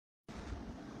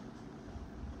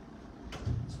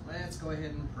let's go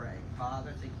ahead and pray.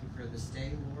 Father, thank you for this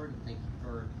day, Lord, and thank you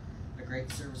for the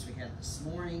great service we had this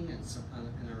morning and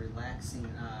a relaxing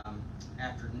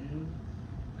afternoon.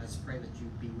 Let's pray that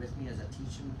you be with me as I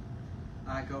teach and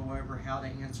I go over how to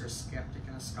answer a skeptic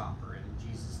and a scoffer. And in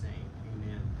Jesus' name,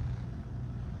 amen.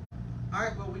 All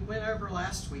right, well, we went over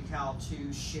last week how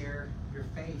to share your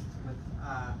faith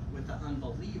with the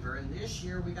unbeliever, and this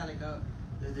year we got to go.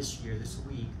 This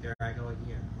week, there I go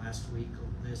again. Last week,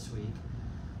 this week.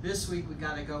 This week we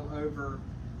got to go over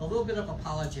a little bit of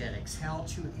apologetics, how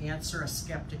to answer a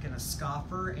skeptic and a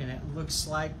scoffer, and it looks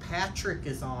like Patrick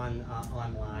is on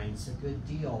online. It's a good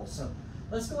deal. So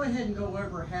let's go ahead and go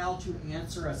over how to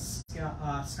answer a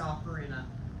scoffer and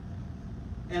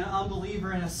an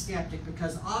unbeliever and a skeptic,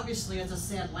 because obviously, as I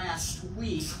said last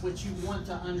week, what you want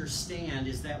to understand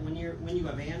is that when you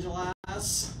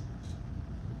evangelize,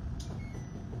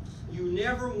 you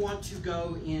never want to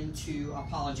go into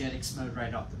apologetics mode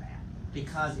right off the bat,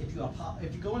 because if you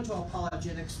go into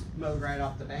apologetics mode right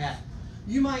off the bat,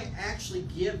 you might actually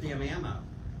give them ammo.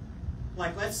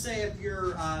 Like, let's say if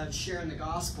you're sharing the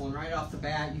gospel and right off the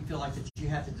bat you feel like that you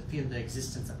have to defend the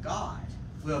existence of God.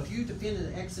 Well, if you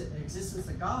defended the existence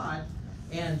of God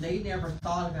and they never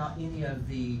thought about any of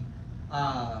the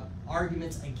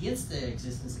arguments against the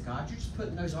existence of God, you're just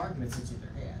putting those arguments into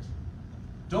their head.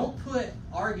 Don't put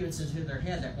arguments into their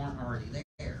head that weren't already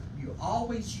there. You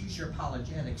always use your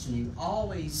apologetics, and you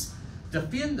always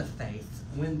defend the faith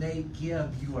when they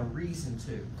give you a reason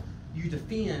to. You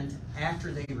defend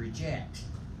after they reject,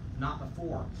 not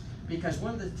before. Because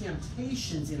one of the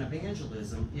temptations in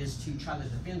evangelism is to try to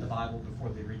defend the Bible before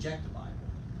they reject the Bible.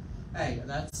 Hey,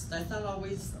 that's not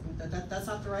always, that's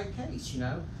not the right case, you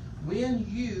know. When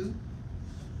you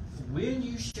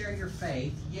share your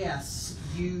faith, yes,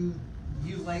 you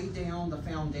lay down the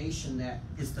foundation that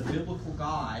is the biblical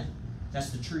God, that's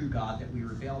the true God that we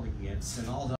rebelled against, and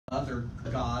all the other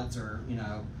gods are, you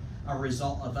know, a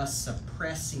result of us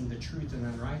suppressing the truth and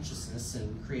unrighteousness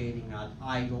and creating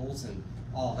idols and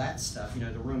all that stuff, you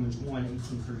know, the Romans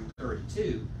 1:18 through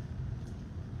 32.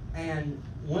 And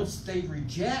once they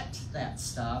reject that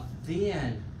stuff,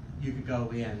 then you could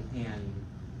go in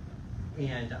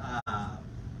and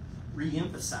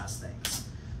re-emphasize things.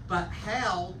 But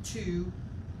how to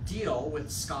deal with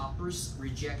scoffers,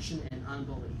 rejection, and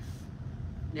unbelief.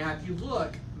 Now, if you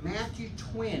look, Matthew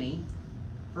 20,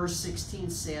 verse 16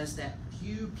 says that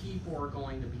few people are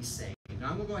going to be saved.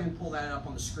 Now, I'm going to go ahead and pull that up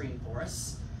on the screen for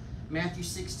us. Matthew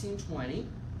 16:20.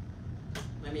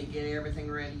 Let me get everything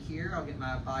ready here. I'll get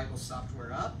my Bible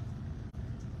software up.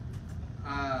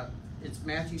 It's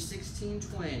Matthew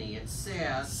 16:20. It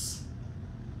says,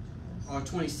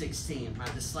 2016. My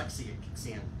dyslexia kicks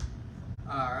in.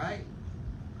 All right.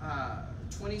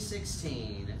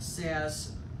 2016. It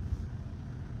says,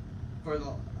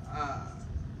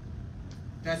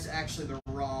 that's actually the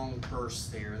wrong verse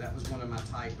there. That was one of my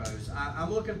typos.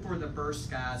 I'm looking for the verse,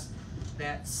 guys,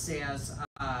 that says,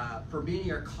 for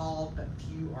many are called, but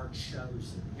few are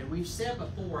chosen. And we've said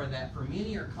before that for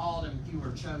many are called and few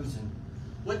are chosen.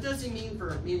 What does he mean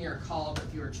for many are called,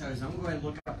 but few are chosen? I'm going to go ahead and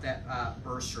look up that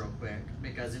verse real quick,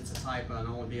 because it's a typo and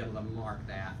I want to be able to mark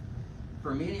that.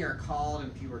 For many are called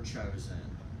and few are chosen.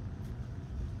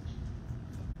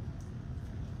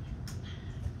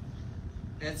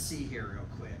 Let's see here real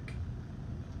quick.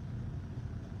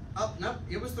 Oh, nope,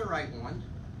 it was the right one.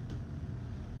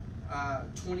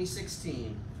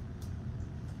 2016.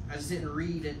 I just didn't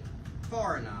read it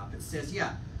far enough. It says,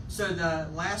 yeah. So the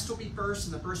last will be first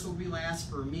and the first will be last.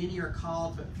 For many are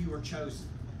called, but few are chosen.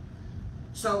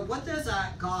 So what does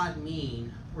God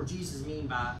mean, or Jesus mean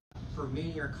by for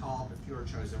many are called, but few are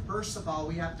chosen? First of all,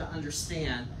 we have to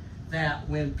understand that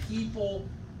when people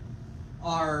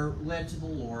are led to the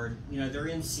Lord, you know, they're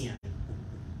in sin.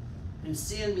 And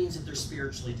sin means that they're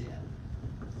spiritually dead.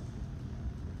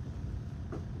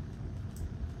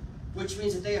 Which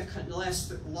means that they have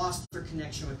lost their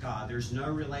connection with God. There's no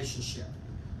relationship.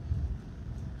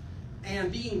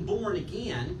 And being born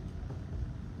again,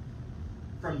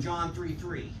 from John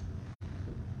 3:3,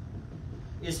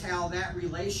 is how that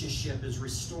relationship is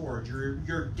restored.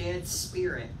 Your dead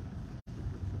spirit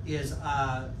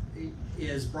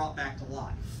is brought back to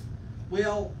life.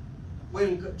 Well,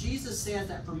 when Jesus says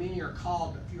that for many are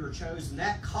called but few are chosen,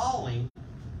 that calling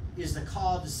is the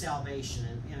call to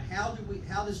salvation. And how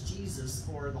does Jesus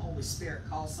or the Holy Spirit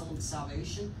call someone to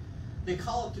salvation? They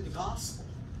call it through the gospel.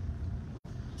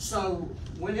 So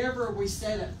whenever we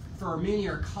say that for many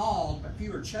are called but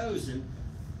few are chosen,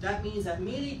 that means that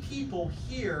many people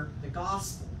hear the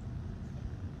gospel,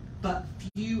 but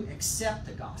few accept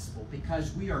the gospel,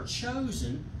 because we are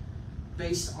chosen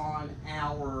based on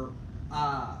our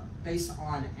based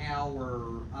on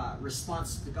our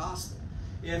response to the gospel.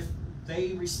 If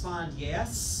they respond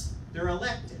yes, they're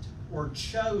elected or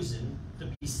chosen to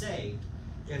be saved.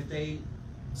 If they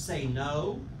say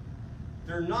no,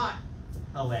 they're not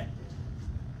elected.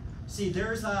 See,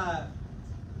 there's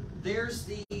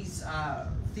these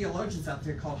theologians out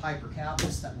there called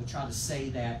hyper-Calvinists that will try to say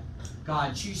that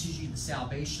God chooses you to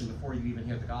salvation before you even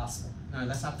hear the gospel. No,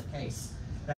 that's not the case.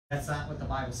 That's not what the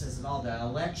Bible says at all. The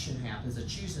election happens, the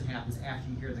choosing happens after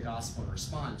you hear the gospel and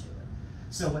respond to it.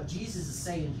 So what Jesus is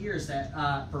saying here is that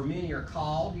for many are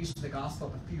called, usually the gospel,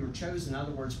 but few are chosen. In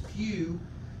other words, few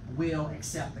will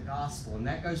accept the gospel. And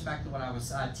that goes back to what I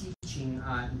was teaching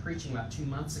and preaching about 2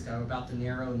 months ago about the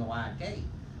narrow and the wide gate.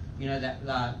 You know,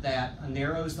 that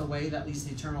narrow is the way that leads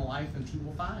to eternal life, and few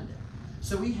will find it.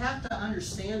 So we have to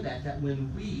understand that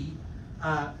when we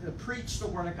preach the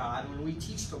Word of God, when we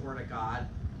teach the Word of God,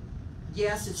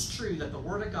 yes, it's true that the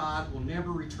Word of God will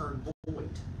never return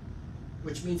void,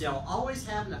 which means it'll always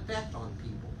have an effect on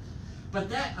people. But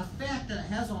that effect that it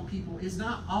has on people is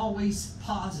not always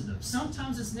positive.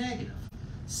 Sometimes it's negative.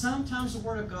 Sometimes the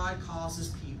Word of God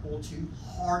causes people to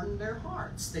harden their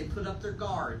hearts. They put up their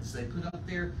guards. They put up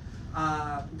their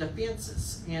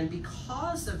defenses. And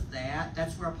because of that,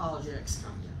 that's where apologetics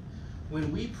come in.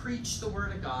 When we preach the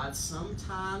Word of God,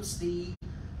 sometimes their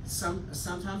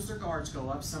guards go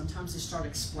up. Sometimes they start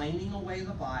explaining away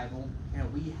the Bible,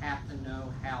 and we have to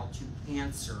know how to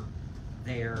answer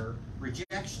their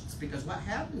rejections. Because what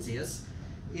happens is,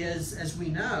 as we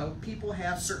know, people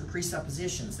have certain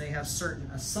presuppositions. They have certain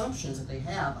assumptions that they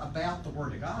have about the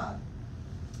Word of God.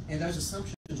 And those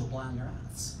assumptions will blind their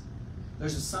eyes.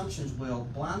 Those assumptions will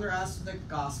blind their eyes to the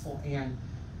gospel. And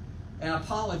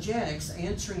apologetics,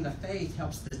 answering the faith,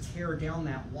 helps to tear down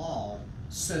that wall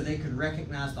so they could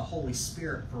recognize the Holy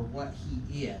Spirit for what He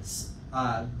is.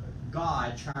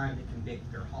 God trying to convict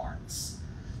their hearts.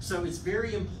 So it's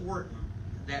very important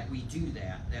that we do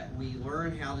that we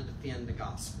learn how to defend the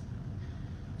gospel.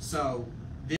 So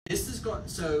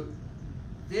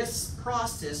this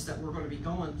process that we're going to be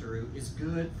going through is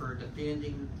good for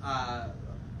defending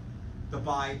the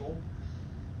Bible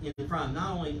in front of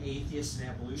not only atheists and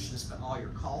evolutionists, but all your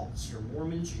cults, your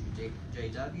Mormons, your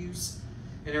JWs,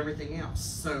 and everything else.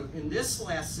 So in this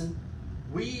lesson,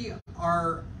 we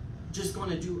are just going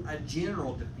to do a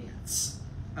general defense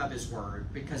of His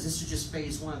Word, because this is just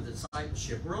phase 1 of the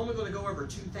discipleship. We're only going to go over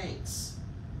 2 things.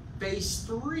 Phase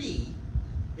 3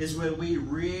 is when we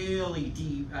really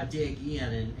dig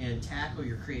in and tackle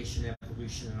your creation,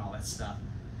 evolution, and all that stuff.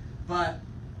 But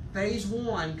phase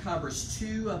 1 covers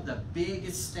 2 of the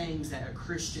biggest things that a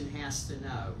Christian has to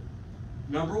know.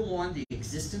 Number 1, the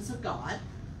existence of God.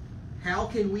 How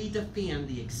can we defend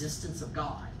the existence of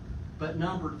God? But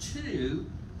number 2,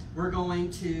 we're going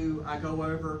to go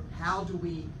over how do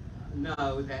we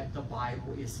know that the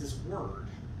Bible is His Word.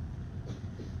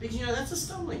 Because, you know, that's a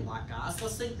stumbling block, guys.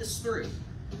 Let's think this through.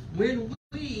 When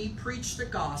we preach the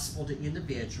gospel to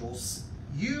individuals,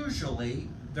 usually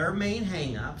their main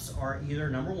hang-ups are either,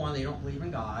 number 1, they don't believe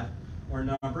in God, or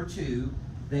number 2,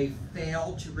 they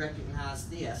fail to recognize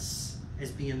this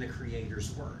as being the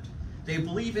Creator's Word. They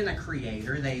believe in a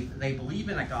Creator, they believe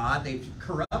in a God, they've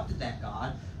corrupted that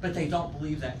God, but they don't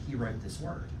believe that He wrote this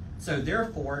Word. So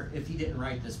therefore, if He didn't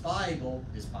write this Bible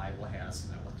has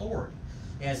no authority.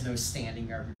 It has no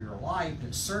standing over your life, and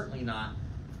it's certainly not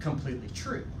completely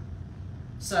true.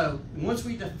 So once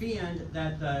we defend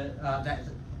that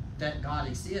that God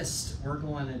exists, we're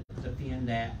going to defend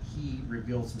that He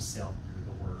reveals Himself through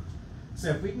the Word. So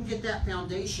if we can get that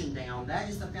foundation down, that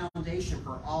is the foundation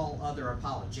for all other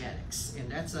apologetics,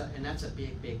 and that's a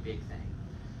big thing.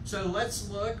 So let's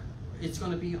look. It's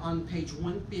going to be on page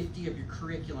 150 of your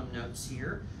curriculum notes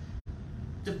here.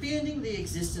 Defending the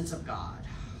existence of God.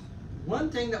 One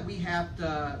thing that we have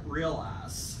to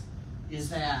realize is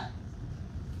that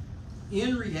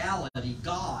in reality,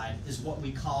 God is what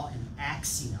we call an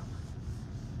axiom.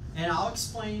 And I'll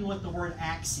explain what the word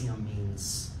axiom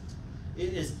means.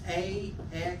 It is A-X-I-O-M.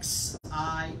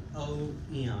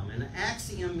 And an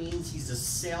axiom means He's a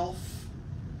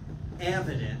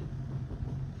self-evident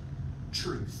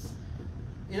truth.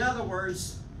 In other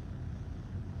words,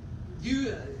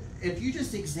 if you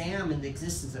just examine the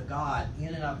existence of God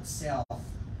in and of itself,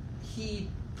 He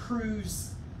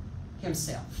proves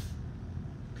Himself.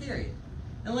 Period.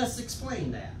 And let's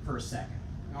explain that for a second.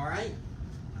 All right?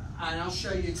 And I'll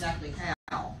show you exactly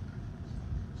how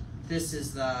this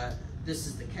is the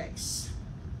case.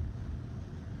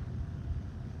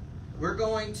 We're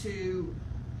going to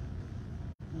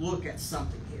look at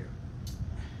something here.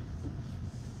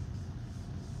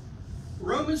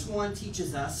 Romans 1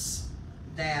 teaches us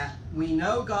that we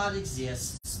know God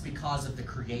exists because of the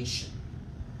creation.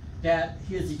 That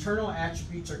his eternal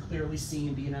attributes are clearly seen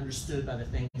and being understood by the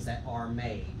things that are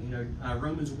made. You know,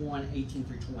 Romans 1:18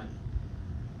 through 20.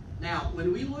 Now,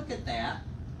 when we look at that,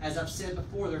 as I've said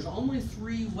before, there's only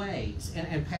three ways.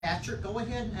 And Patrick, go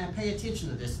ahead and pay attention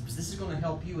to this, because this is going to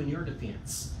help you in your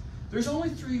defense. There's only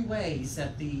three ways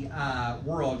that the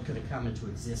world could have come into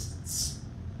existence.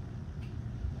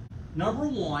 Number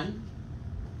one,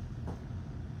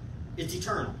 it's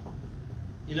eternal.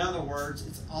 In other words,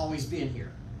 it's always been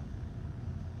here.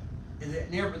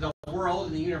 The world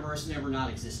and the universe never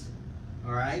not existed.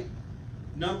 All right?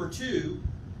 Number two,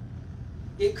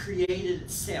 it created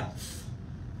itself.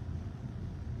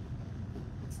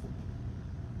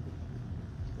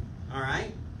 All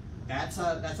right? That's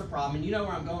a problem. And you know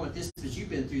where I'm going with this, because you've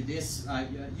been through this.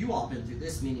 You all been through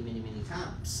this many, many, many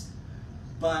times.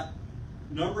 But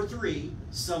number three,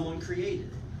 someone created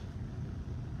it.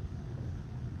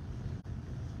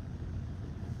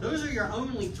 Those are your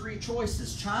only three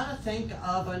choices. Try to think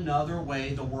of another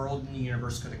way the world and the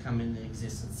universe could have come into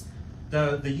existence.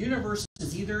 The universe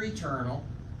is either eternal,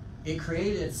 it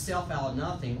created itself out of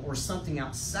nothing, or something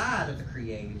outside of the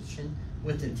creation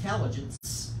with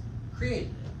intelligence created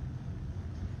it.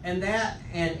 And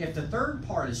if the third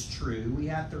part is true, we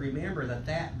have to remember that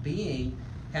that being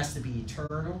has to be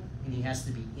eternal, and he has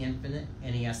to be infinite,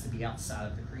 and he has to be outside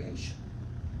of the creation.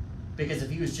 Because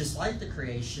if he was just like the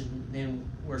creation, then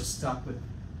we're stuck with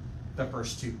the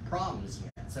first two problems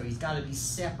yet. So he's got to be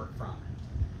separate from it.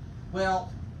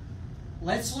 Well,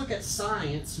 let's look at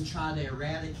science and try to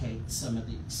eradicate some of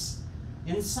these.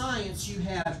 In science, you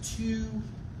have two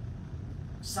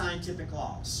scientific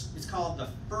laws. It's called the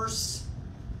first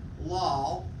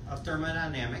law of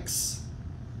thermodynamics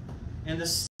and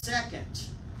the second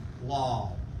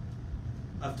law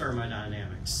of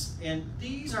thermodynamics. And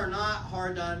these are not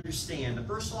hard to understand. The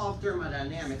first law of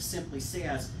thermodynamics simply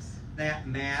says that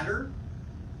matter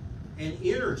and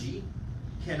energy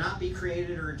cannot be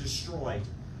created or destroyed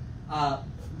by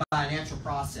natural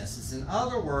processes. In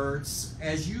other words,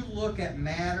 as you look at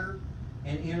matter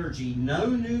and energy, no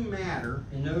new matter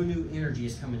and no new energy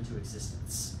has come into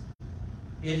existence.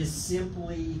 It is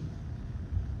simply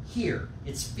here.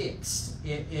 It's fixed.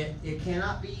 It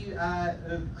cannot be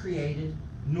created,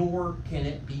 nor can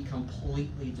it be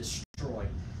completely destroyed.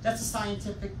 That's a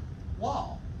scientific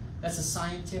law. That's a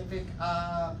scientific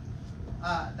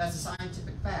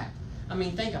fact. I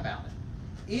mean, think about it.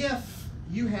 If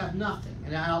you have nothing,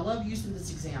 and I love using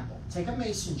this example, take a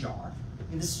mason jar,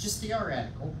 and this is just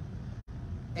theoretical,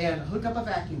 and hook up a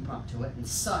vacuum pump to it and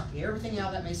suck everything out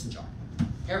of that mason jar.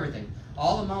 Everything.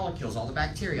 All the molecules, all the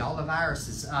bacteria, all the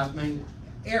viruses, I mean,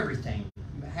 everything.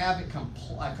 Have it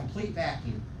a complete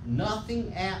vacuum.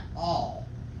 Nothing at all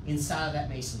inside of that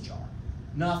mason jar.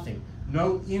 Nothing.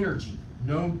 No energy.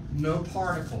 No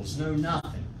particles. No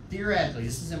nothing. Theoretically,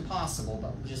 this is impossible,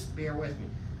 but just bear with me.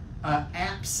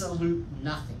 Absolute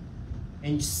nothing.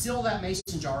 And you seal that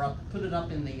mason jar up, put it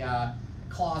up in the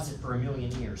closet for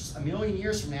 1,000,000 years. 1,000,000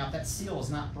 years from now, if that seal is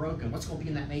not broken, what's going to be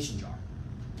in that mason jar?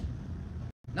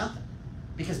 Nothing.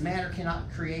 Because matter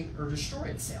cannot create or destroy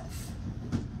itself.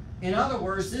 In other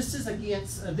words, this is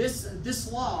against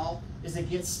this law is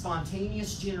against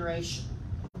spontaneous generation,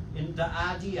 and the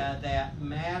idea that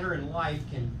matter and life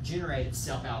can generate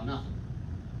itself out of nothing.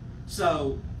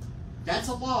 So that's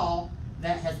a law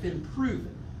that has been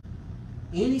proven.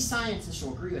 Any scientist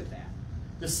will agree with that.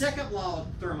 The second law of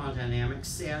thermodynamics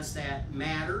says that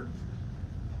matter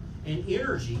and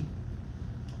energy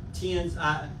does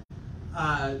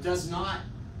not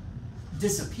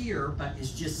disappear, but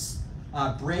is just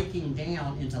breaking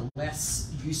down into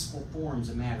less useful forms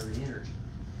of matter and energy.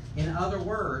 In other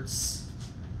words,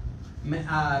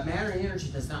 matter and energy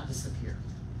does not disappear.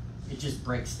 It just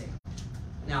breaks down.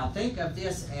 Now think of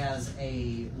this as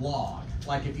a log.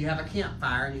 Like if you have a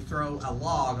campfire and you throw a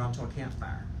log onto a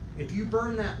campfire. If you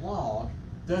burn that log,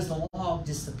 does the log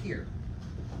disappear?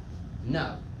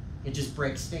 No. It just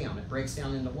breaks down. It breaks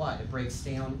down into what? It breaks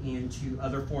down into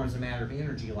other forms of matter and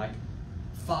energy like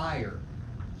fire,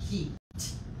 heat,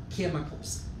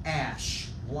 chemicals, ash,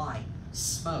 light,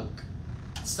 smoke,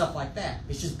 stuff like that.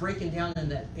 It's just breaking down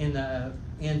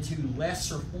into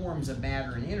lesser forms of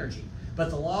matter and energy. But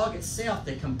the log itself,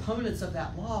 the components of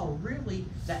that log, really,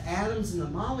 the atoms and the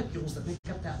molecules that make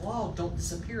up that log don't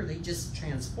disappear. They just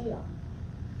transform.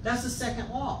 That's the second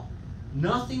law.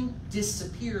 Nothing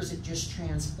disappears. It just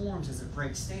transforms as it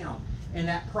breaks down. And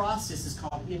that process is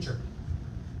called entropy.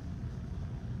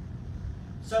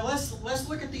 So let's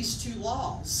look at these two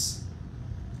laws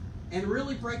and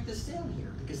really break this down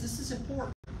here, because this is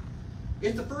important.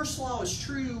 if the first law is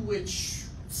true, which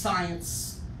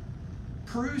science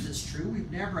proves is true,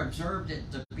 we've never observed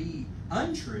it to be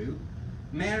untrue,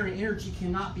 matter and energy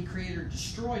cannot be created or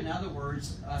destroyed. In other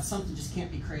words, something just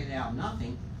can't be created out of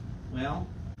nothing. Well,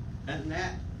 doesn't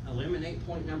that eliminate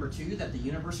point number 2, that the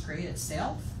universe created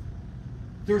itself?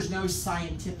 There's no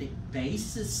scientific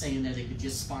basis saying that it could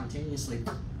just spontaneously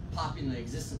pop into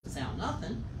existence out of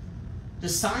nothing. The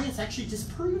science actually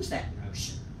disproves that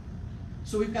notion.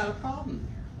 So we've got a problem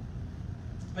there.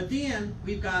 But then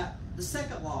we've got the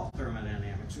second law of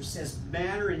thermodynamics, which says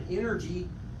matter and energy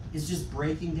is just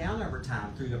breaking down over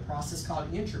time through the process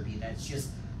called entropy. That's just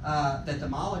that the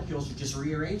molecules are just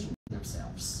rearranging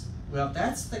themselves. Well, if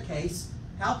that's the case,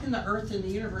 how can the earth and the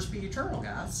universe be eternal,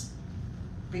 guys?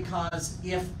 Because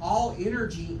if all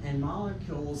energy and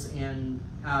molecules and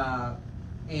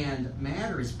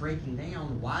matter is breaking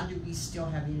down, why do we still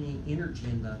have any energy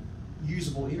in the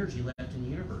usable energy left in the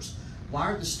universe?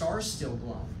 Why are the stars still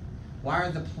glowing? Why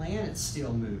are the planets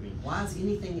still moving? Why is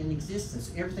anything in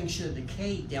existence? Everything should have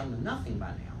decayed down to nothing by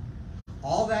now.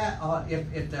 All that,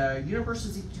 if the universe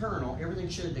is eternal, everything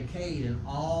should have decayed, and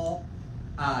all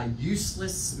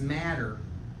useless matter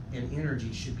and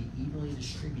energy should be evenly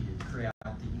distributed throughout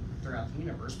the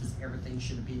universe, because everything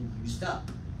should have been used up.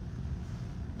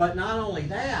 But not only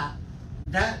that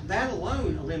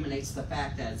alone eliminates the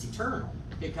fact that it's eternal,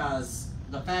 because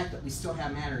the fact that we still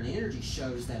have matter and energy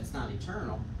shows that it's not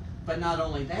eternal. But not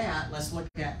only that, let's look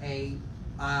at a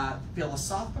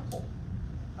philosophical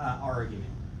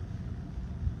argument.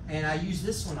 And I use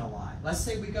this one a lot. Let's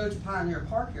say we go to Pioneer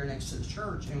Park here next to the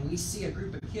church, and we see a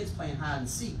group of kids playing hide and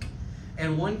seek.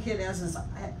 And one kid has his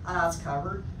eyes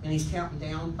covered, and he's counting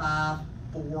down 5,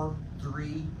 4,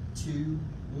 3, 2,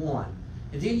 1.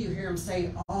 And then you hear him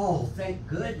say, "Oh, thank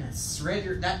goodness,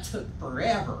 that took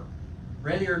forever.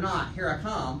 Ready or not, here I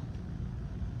come."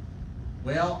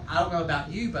 Well, I don't know about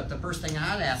you, but the first thing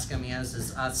I'd ask him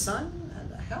is "Son,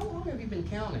 how long have you been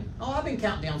counting?" "Oh, I've been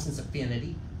counting down since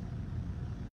Affinity."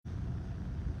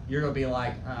 You're going to be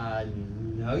like,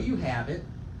 "No, you haven't."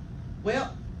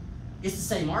 Well, it's the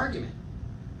same argument.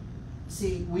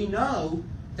 See, we know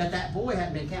that boy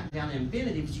hadn't been counting down in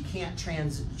infinity, because you can't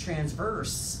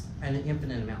transverse an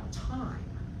infinite amount of time.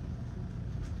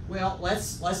 Well,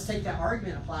 let's take that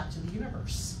argument and apply it to the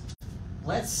universe.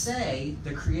 Let's say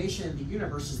the creation of the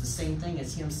universe is the same thing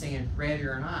as him saying, "Ready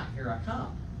or not, here I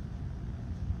come."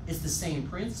 It's the same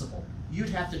principle. You'd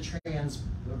have to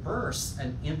transverse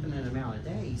an infinite amount of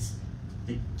days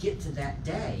to get to that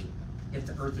day if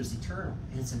the earth is eternal,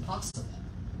 and it's impossible.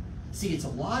 See, it's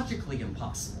logically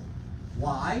impossible.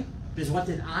 Why? Because what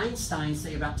did Einstein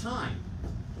say about time?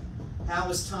 How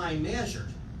is time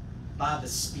measured? By the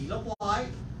speed of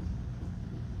light,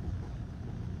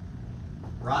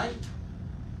 right?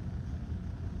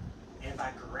 And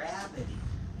by gravity.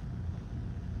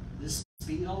 The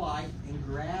speed of light and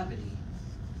gravity,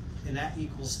 and that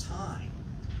equals time.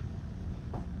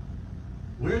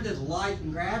 Where does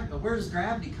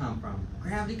gravity come from?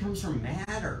 Gravity comes from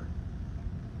matter.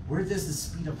 Where does the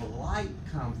speed of light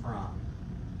come from?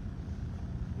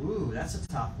 Ooh, that's a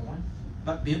tough one.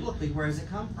 But biblically, where does it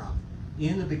come from?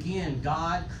 In the beginning,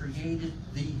 God created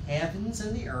the heavens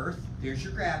and the earth. There's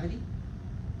your gravity.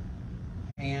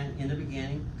 And in the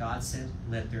beginning, God said,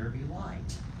 "Let there be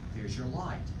light." There's your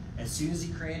light. As soon as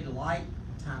he created the light,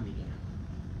 time began.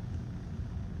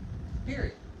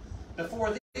 Period. Before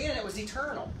then, it was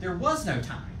eternal. There was no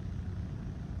time.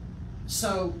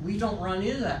 So we don't run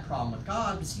into that problem with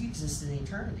God, because he exists in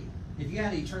eternity. If you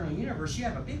had an eternal universe, you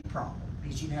have a big problem,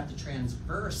 because you'd have to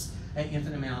transverse an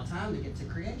infinite amount of time to get to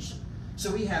creation.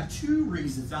 So we have two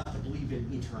reasons not to believe in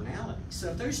eternality. So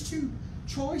if those two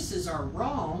choices are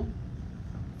wrong,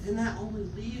 then that only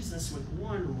leaves us with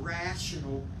one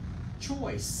rational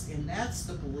choice, and that's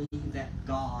to believe that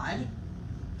God,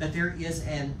 that there is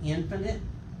an infinite,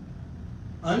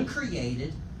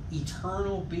 uncreated,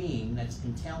 eternal being that's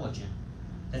intelligent,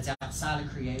 that's outside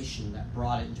of creation, that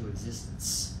brought it into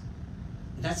existence.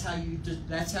 And that's how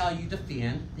you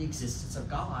defend the existence of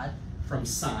God from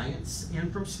science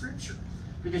and from Scripture.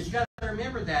 Because you got to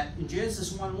remember that in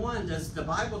Genesis 1:1, does the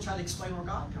Bible try to explain where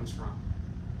God comes from?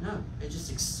 No, they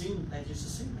just assume it.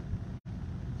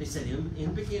 They said, in the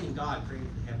beginning, God created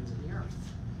the heavens and the earth.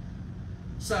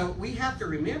 So we have to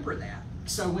remember that.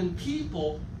 So when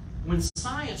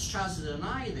science tries to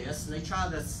deny this, and they try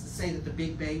to say that the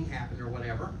Big Bang happened or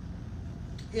whatever,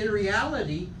 in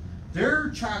reality, they're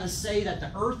trying to say that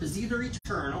the earth is either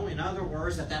eternal, in other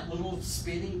words, that little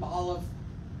spinning ball of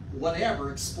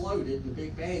whatever exploded in the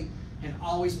Big Bang and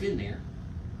always been there,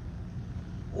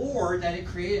 or that it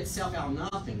created itself out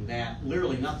of nothing, that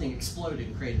literally nothing exploded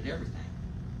and created everything.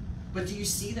 But do you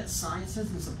see that science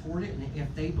doesn't support it? And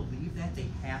if they believe that, they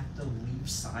have to leave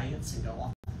science and go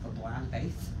off of blind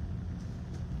faith?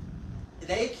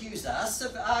 They accuse us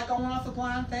of going off of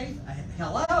blind faith.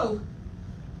 Hello?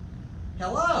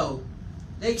 Hello?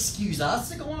 They excuse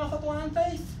us of going off of blind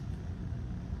faith?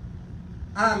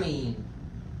 I mean,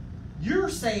 you're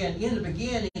saying in the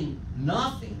beginning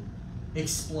nothing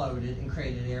exploded and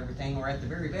created everything, or at the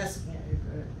very best,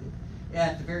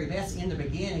 in the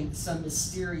beginning, some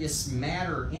mysterious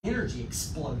matter energy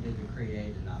exploded and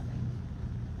created nothing.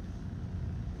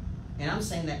 And I'm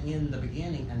saying that in the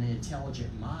beginning, an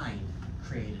intelligent mind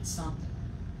created something.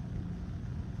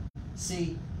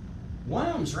 See, one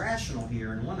of them's rational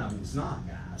here and one of them's not,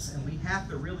 guys. And we have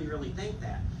to really, really think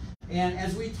that. And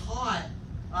as we taught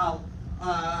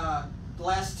the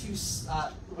last two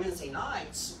Wednesday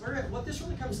nights, what this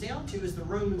really comes down to is the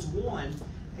Romans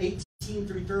 1:18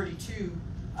 through 32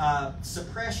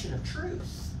 suppression of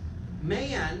truth.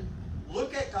 Man,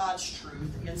 look at God's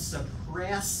truth and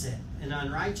suppress it in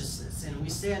unrighteousness. And we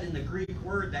said in the Greek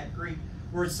word, that Greek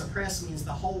word suppress means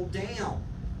to hold down.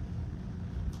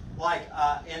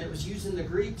 And it was used in the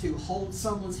Greek to hold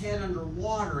someone's head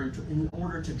underwater in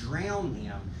order to drown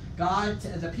them.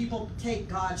 The people take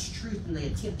God's truth and they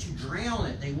attempt to drown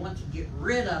it. They want to get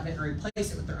rid of it and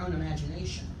replace it with their own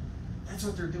imagination. That's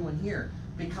what they're doing here.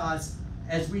 Because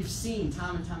as we've seen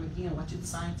time and time again, what do the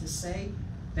scientists say?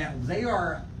 That they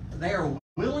are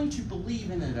willing to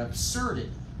believe in an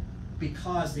absurdity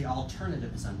because the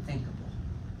alternative is unthinkable,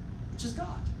 which is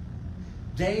God.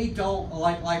 They don't,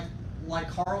 like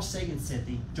Carl Sagan said,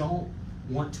 they don't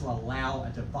want to allow a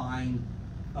divine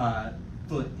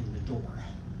foot in the door.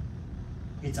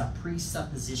 It's a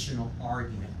presuppositional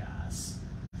argument, guys.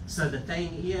 So the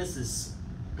thing is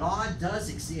God does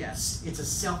exist. It's a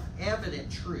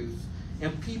self-evident truth.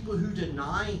 And people who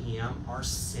deny him are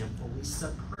simply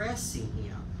suppressing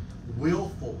him,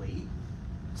 willfully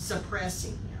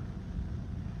suppressing him.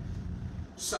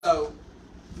 So,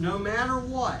 no matter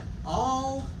what,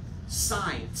 all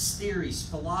science, theories,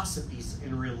 philosophies,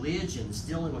 and religions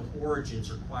dealing with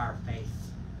origins require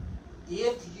faith.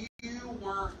 If you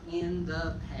weren't in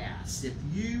the past, if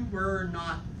you were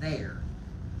not there,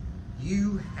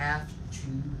 you have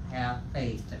to have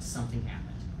faith that something happened.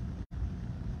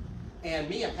 And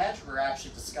me and Patrick were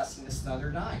actually discussing this the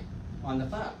other night on the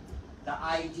phone. The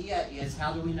idea is,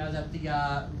 how do we know that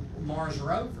the Mars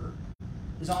rover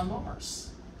is on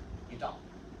Mars? You don't.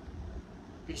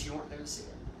 Because you weren't there to see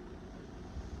it.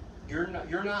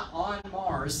 You're not on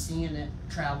Mars seeing it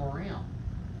travel around.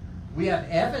 We have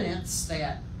evidence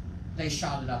that they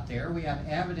shot it up there. We have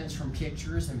evidence from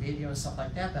pictures and video and stuff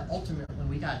like that, but ultimately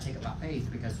we got to take it by faith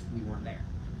because we weren't there.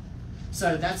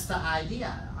 So that's the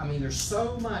idea. I mean, there's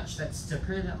so much that's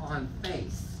dependent on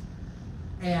faith.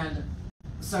 And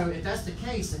so if that's the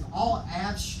case, if all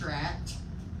abstract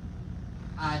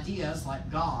ideas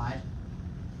like God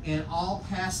and all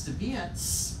past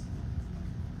events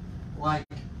like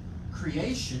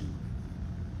creation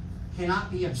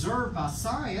cannot be observed by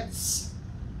science,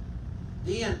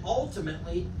 then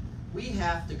ultimately we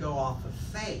have to go off of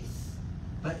faith.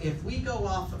 But if we go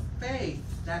off of faith,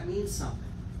 that means something.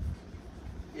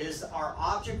 Is our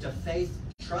object of faith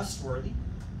trustworthy?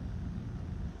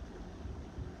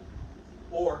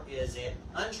 Or is it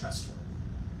untrustworthy?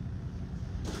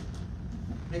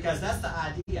 Because that's the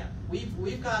idea.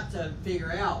 We've got to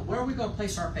figure out, where are we going to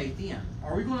place our faith in?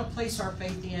 Are we going to place our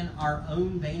faith in our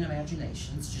own vain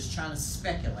imaginations, just trying to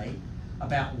speculate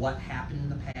about what happened in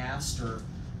the past,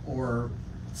 or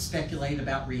speculate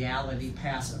about reality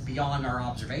past beyond our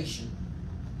observation?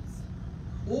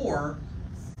 Or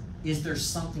is there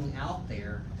something out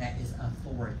there that is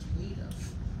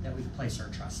authoritative that we place our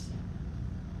trust in?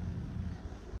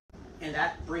 And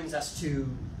that brings us to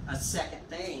a second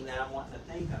thing that I want to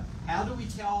think of. How do we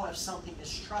tell if something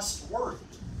is trustworthy?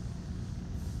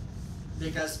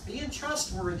 Because being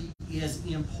trustworthy is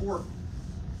important.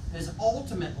 Because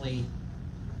ultimately,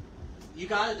 you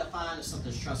got to define if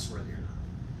something's trustworthy or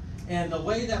not. And the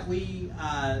way that we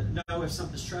know if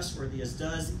something's trustworthy is,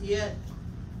 does it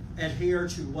adhere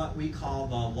to what we call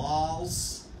the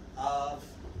laws of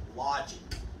logic?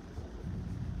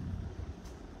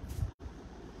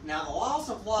 Now, the laws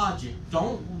of logic,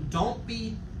 don't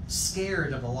be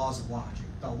scared of the laws of logic.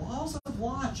 The laws of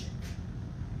logic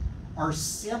are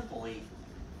simply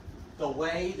the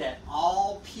way that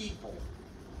all people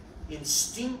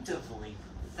instinctively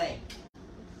think.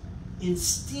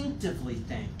 Instinctively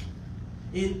think.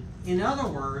 In other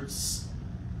words,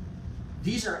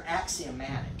 these are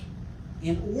axiomatic.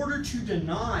 In order to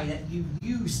deny that you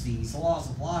use these laws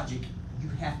of logic, you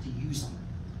have to use them.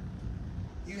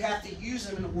 You have to use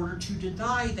them in order to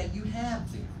deny that you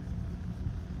have them.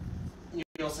 And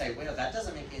you'll say, well, that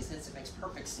doesn't make any sense. It makes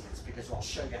perfect sense, because I'll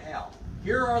show you how.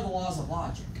 Here are the laws of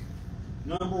logic.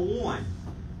 Number one,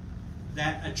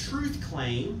 that a truth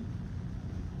claim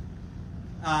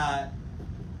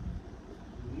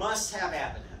must have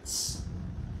evidence.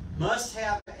 Must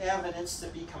have evidence to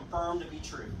be confirmed to be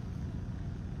true.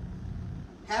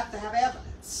 Have to have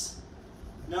evidence.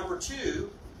 Number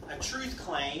two, a truth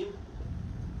claim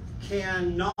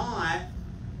cannot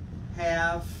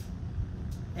have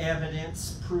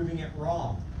evidence proving it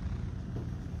wrong.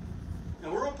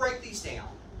 And we're going to break these down.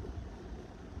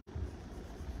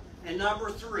 And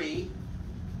number three,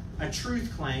 a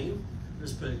truth claim,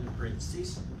 let's put it in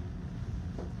parentheses,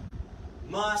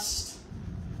 must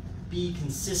be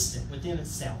consistent within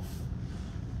itself.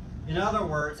 In other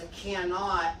words, it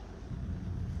cannot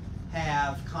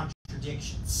have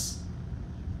contradictions.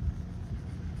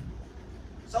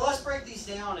 So let's break these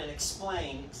down and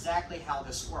explain exactly how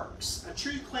this works. A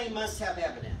truth claim must have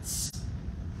evidence.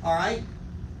 All right?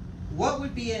 What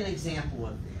would be an example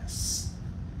of this?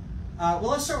 Well,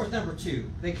 let's start with number two.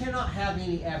 They cannot have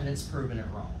any evidence proving it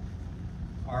wrong.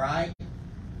 All right?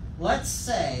 Let's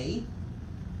say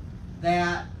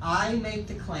that I make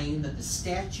the claim that the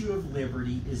Statue of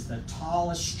Liberty is the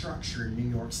tallest structure in New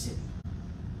York City.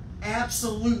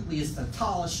 Absolutely is the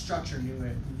tallest structure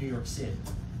in New York City.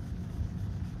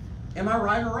 Am I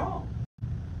right or wrong?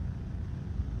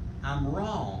 I'm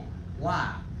wrong.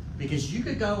 Why? Because you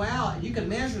could go out and you could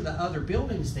measure the other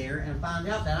buildings there and find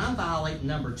out that I'm violating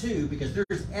number two because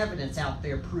there's evidence out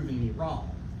there proving me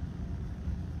wrong.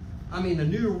 I mean, the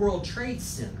New World Trade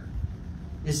Center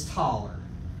is taller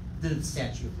than the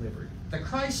Statue of Liberty. The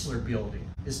Chrysler Building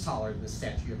is taller than the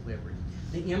Statue of Liberty.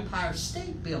 The Empire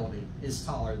State Building is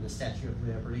taller than the Statue of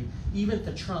Liberty. Even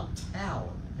the Trump Tower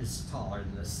is taller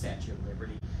than the Statue of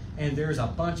Liberty. And there's a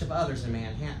bunch of others in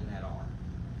Manhattan that are.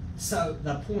 So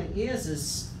the point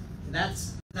is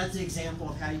that's the example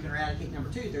of how you can eradicate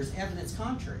number two. There's evidence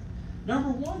contrary. Number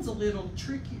one's a little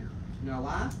trickier. You know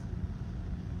why?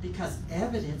 Because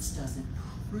evidence doesn't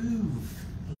prove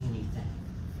anything.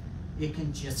 It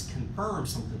can just confirm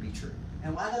something to be true.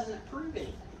 And why doesn't it prove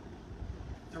anything?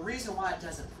 The reason why it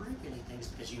doesn't prove anything is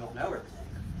because you don't know everything.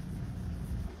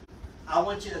 I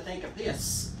want you to think of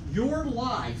this. Your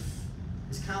life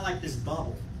is kind of like this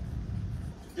bubble.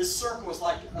 This circle is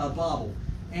like a bubble.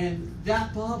 And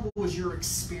that bubble is your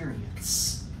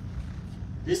experience.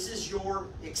 This is your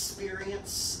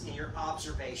experience and your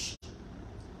observation.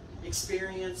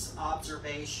 Experience,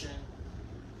 observation,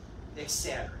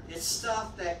 etc. It's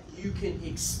stuff that you can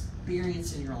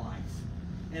experience in your life.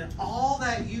 And all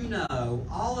that you know,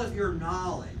 all of your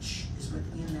knowledge is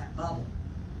within that bubble.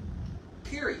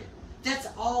 Period. That's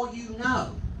all you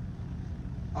know.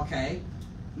 Okay?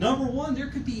 Number one, there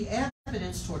could be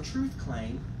evidence to a truth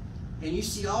claim, and you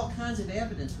see all kinds of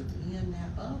evidence within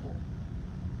that bubble.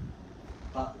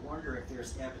 But wonder if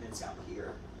there's evidence out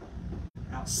here,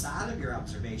 outside of your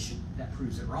observation, that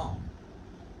proves it wrong.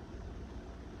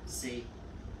 See?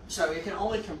 So it can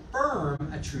only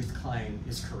confirm a truth claim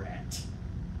is correct,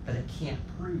 but it can't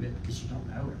prove it because you don't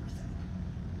know everything.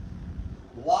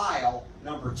 While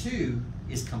number two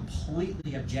is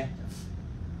completely objective.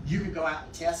 You could go out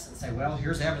and test and say, well,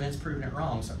 here's evidence proving it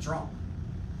wrong, so it's wrong.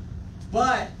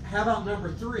 But how about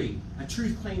number three? A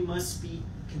truth claim must be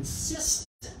consistent.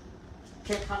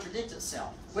 Can't contradict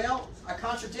itself. Well, a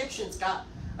problem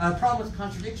with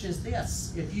contradiction is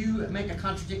this. If you make a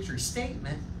contradictory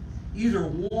statement, either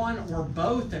one or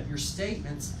both of your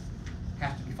statements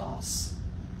have to be false.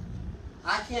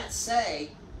 I can't say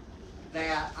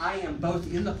that I am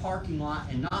both in the parking lot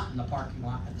and not in the parking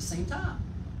lot at the same time.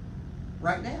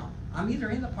 Right now. I'm either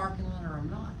in the parking lot or I'm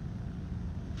not.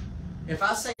 If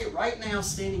I say right now,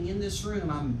 standing in this room,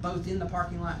 I'm both in the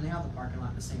parking lot and out of the parking lot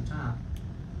at the same time,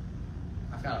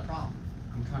 I've got a problem.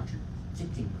 I'm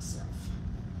contradicting myself.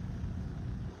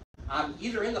 I'm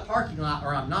either in the parking lot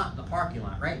or I'm not in the parking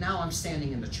lot. Right now I'm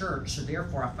standing in the church, so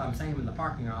therefore if I'm saying I'm in the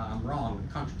parking lot, I'm wrong.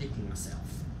 I'm contradicting myself.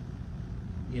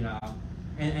 You know,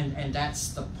 and that's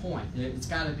the point. It's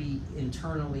got to be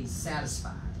internally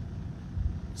satisfied.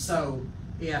 So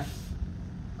if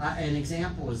an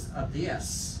example of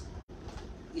this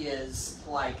is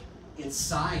like in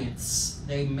science,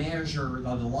 they measure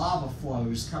the lava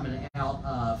flows coming out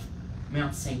of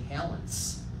Mount St.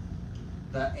 Helens,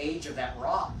 the age of that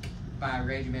rock by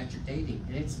radiometric dating,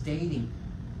 and it's dating,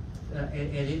 and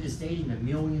it is dating to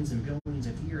millions and billions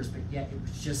of years, but yet it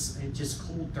just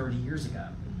cooled 30 years ago.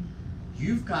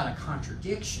 You've got a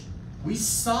contradiction. We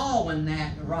saw when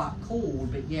that rock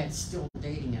cooled, but yet it's still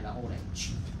dating at an old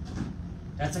age.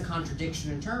 That's a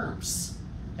contradiction in terms.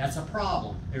 That's a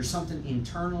problem. There's something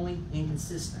internally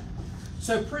inconsistent.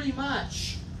 So pretty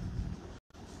much,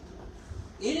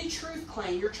 any truth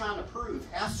claim you're trying to prove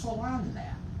has to align to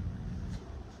that.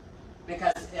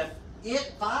 Because if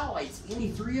it violates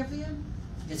any three of them,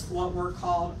 it's what we're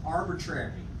called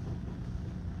arbitrary.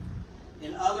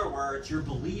 In other words, you're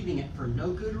believing it for no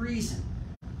good reason.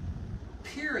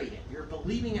 Period. You're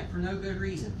believing it for no good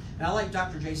reason. And I like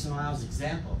Dr. Jason Lyle's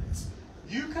example of this.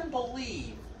 You can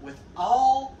believe with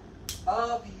all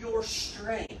of your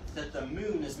strength that the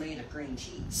moon is made of green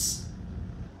cheese.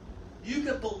 You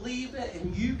could believe it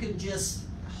and you can just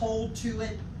hold to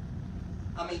it,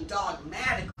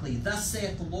 dogmatically, thus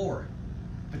saith the Lord.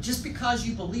 But just because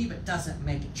you believe it doesn't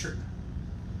make it true.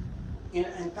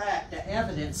 In fact, the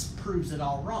evidence proves it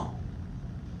all wrong.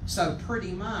 So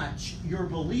pretty much, you're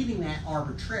believing that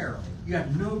arbitrarily. You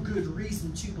have no good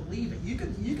reason to believe it. You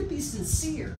could be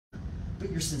sincere,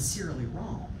 but you're sincerely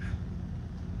wrong.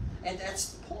 And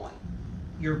that's the point.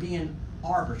 You're being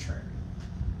arbitrary.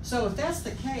 So if that's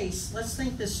the case, let's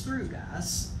think this through,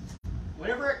 guys.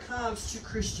 Whenever it comes to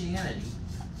Christianity,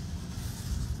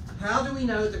 how do we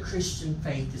know the Christian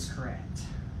faith is correct?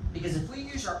 Because if we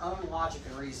use our own logic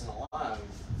and reason alone,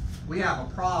 we have a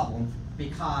problem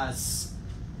because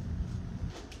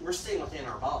we're staying within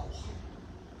our bubble.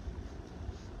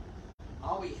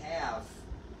 All we have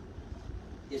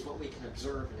is what we can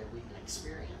observe and that we can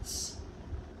experience.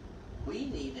 We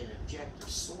need an objective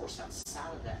source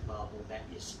outside of that bubble that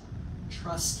is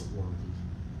trustworthy.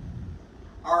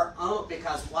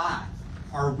 Because why?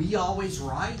 Are we always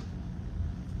right?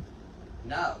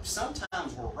 No.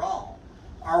 Sometimes we're wrong.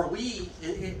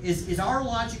 Is our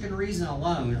logic and reason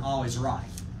alone always right?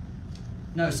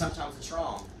 No, sometimes it's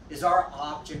wrong. Is our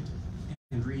object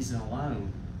and reason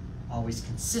alone always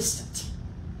consistent?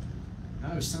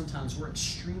 No, sometimes we're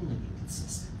extremely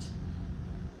inconsistent.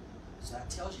 So that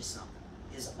tells you something.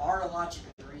 Is our logic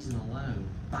and reason alone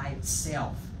by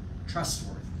itself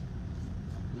trustworthy?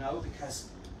 No, because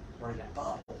we're in that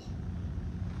bubble.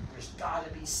 There's got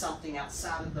to be something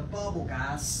outside of the bubble,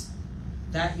 guys.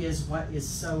 That is what is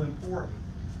so important.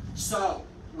 So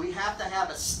we have to have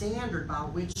a standard by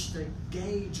which to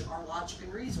gauge our logic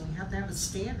and reason. We have to have a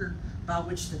standard by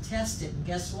which to test it. And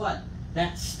guess what?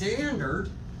 That standard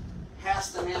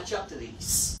has to match up to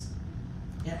these.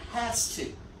 It has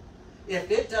to. If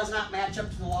it does not match up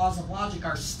to the laws of logic,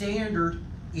 our standard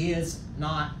is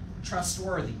not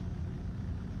trustworthy.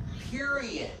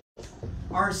 Period.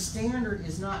 Our standard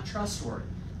is not trustworthy.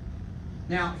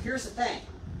 Now, here's the thing.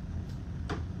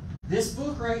 This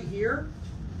book right here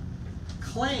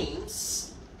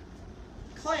claims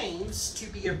to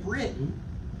be written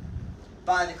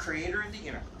by the creator of the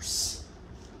universe.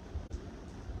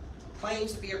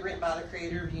 Claims to be written by the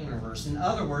creator of the universe. In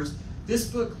other words, this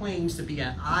book claims to be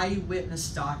an eyewitness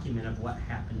document of what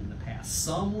happened in the past.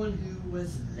 Someone who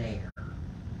was there.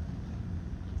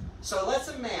 So let's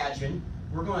imagine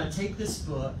we're going to take this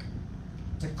book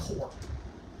to court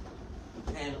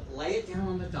and lay it down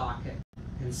on the docket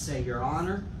and say, Your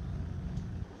Honor,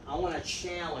 I want to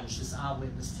challenge this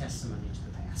eyewitness testimony to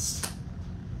the past.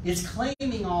 It's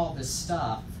claiming all this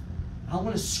stuff. I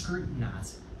want to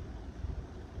scrutinize it.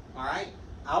 All right?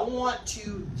 I want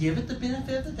to give it the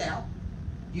benefit of the doubt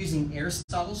using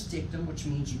Aristotle's dictum, which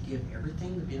means you give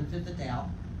everything the benefit of the doubt,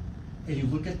 and you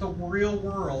look at the real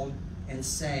world and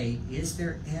say, is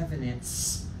there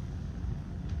evidence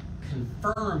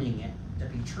confirming it to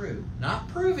be true? Not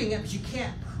proving it, because you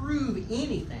can't prove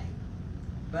anything,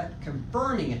 but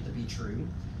confirming it to be true.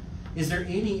 Is there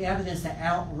any evidence that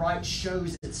outright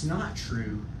shows it's not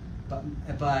true,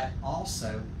 but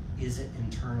also, is it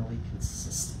internally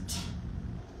consistent?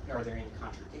 Are there any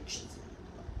contradictions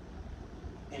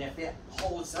in it? And if it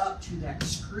holds up to that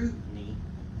scrutiny,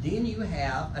 then you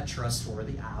have a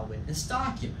trustworthy eyewitness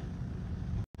document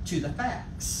to the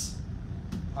facts.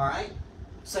 All right?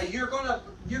 So you're gonna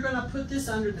put this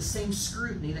under the same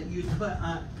scrutiny that you'd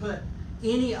put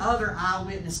any other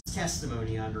eyewitness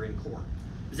testimony under in court.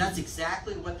 Because that's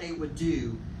exactly what they would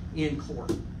do in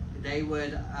court. They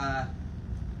would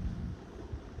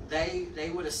they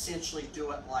would essentially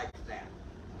do it like that.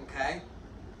 Okay?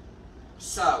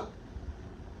 So,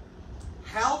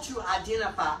 how to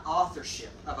identify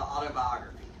authorship of an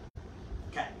autobiography.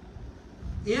 Okay.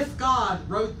 If God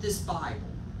wrote this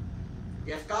Bible,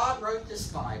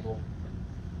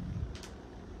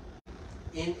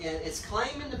 and it's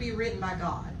claiming to be written by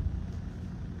God,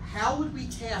 how would we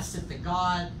test if the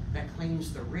God that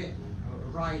claims to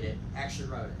write it actually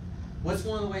wrote it? What's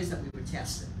one of the ways that we would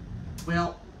test it?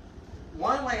 Well,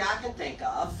 one way I can think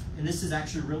of, and this is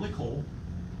actually really cool,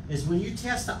 is when you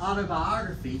test the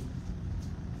autobiography,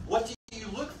 what do you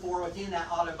look for within that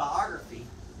autobiography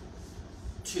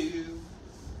to,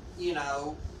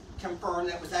 confirm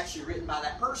that it was actually written by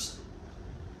that person?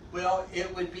 Well,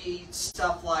 it would be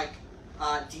stuff like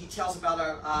details about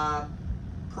a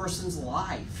person's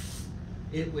life.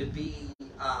 It would be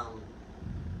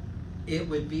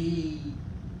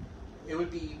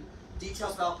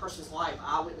details about a person's life,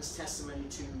 eyewitness testimony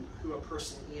to who a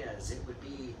person is. It would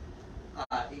be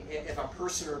if a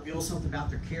person reveals something about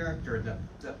their character,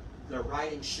 the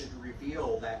writing should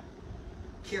reveal that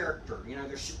character.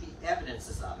 There should be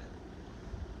evidences of it.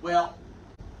 Well,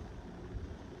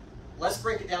 let's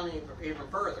break it down even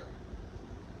further.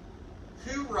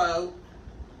 Who wrote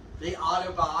the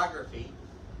autobiography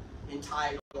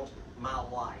entitled My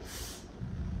Life?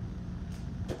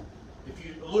 If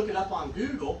you look it up on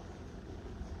Google,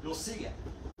 you'll see it.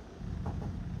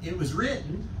 It was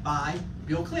written by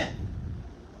Bill Clinton.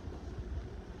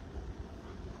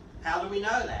 How do we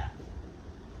know that?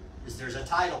 Because there's a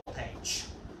title page.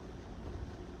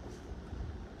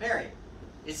 Period.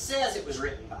 It says it was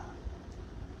written by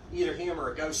either him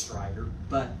or a ghostwriter,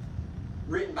 but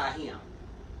written by him.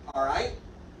 All right?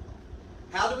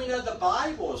 How do we know the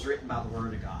Bible is written by the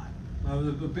Word of God?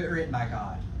 Written by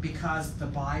God? Because the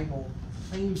Bible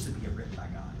claims to be written by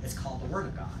God. It's called the Word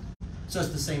of God. So it's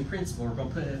the same principle. We're going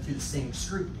to put it through the same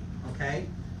scrutiny. Okay?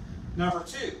 Number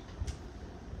two.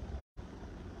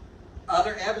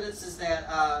 Other evidences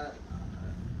that,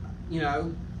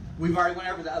 we've already went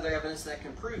over the other evidence that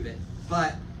can prove it.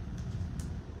 But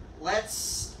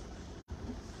let's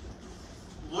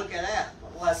look at that.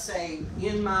 Let's say,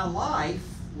 in my life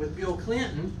with Bill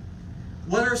Clinton,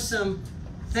 what are some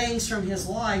things from his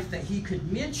life that he could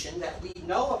mention that we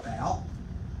know about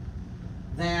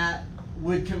that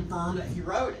would confirm that he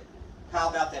wrote it? How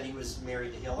about that he was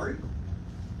married to Hillary?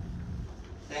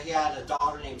 That he had a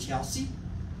daughter named Chelsea?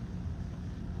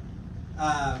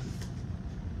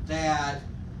 That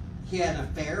he had an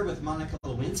affair with Monica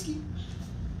Lewinsky?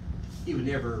 He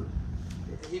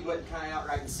wouldn't kind of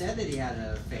outright and said that he had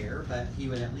an affair, but he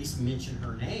would at least mention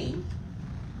her name.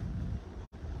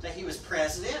 That he was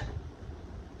president.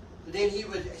 Then he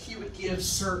would give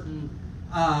certain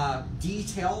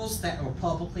details that were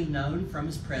publicly known from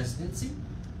his presidency,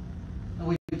 and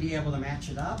we'd be able to match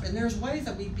it up. And there's ways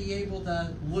that we'd be able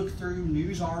to look through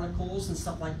news articles and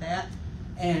stuff like that,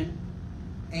 and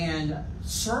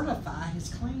certify his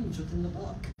claims within the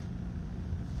book.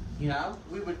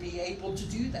 We would be able to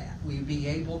do that. We'd be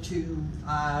able to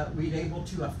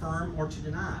affirm or to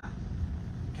deny.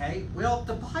 Okay? Well,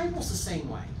 the Bible's the same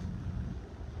way.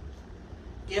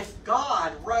 If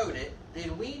God wrote it,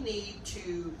 then we need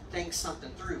to think something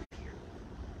through here.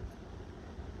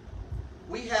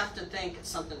 We have to think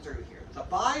something through here. The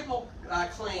Bible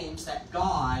claims that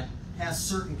God has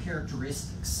certain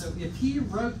characteristics. So if he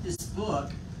wrote this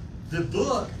book, the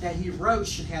book that he wrote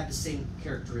should have the same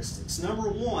characteristics. Number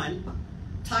one,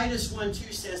 Titus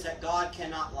 1:2 says that God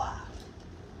cannot lie.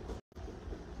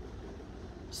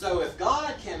 So if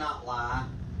God cannot lie,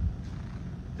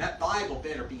 that Bible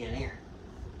better be inerrant,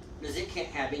 because it can't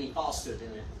have any falsehood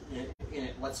in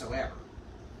it whatsoever.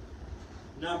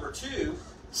 Number two,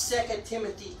 2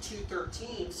 Timothy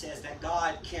 2:13 says that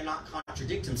God cannot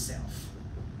contradict himself.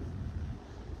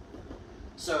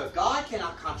 So if God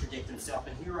cannot contradict himself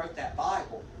and he wrote that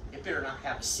Bible, it better not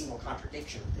have a single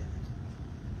contradiction within it.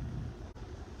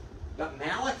 But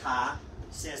Malachi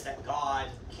says that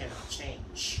God cannot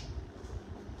change.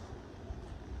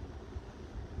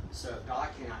 So if God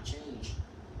cannot change,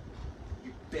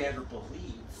 you better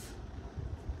believe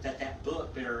that that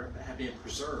book better have been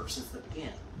preserved since the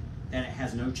beginning, that it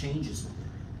has no changes within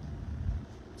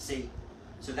it. See,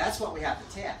 so that's what we have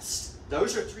to test.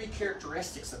 Those are three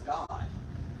characteristics of God.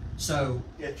 So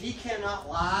if he cannot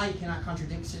lie, he cannot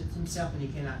contradict himself, and he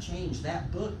cannot change,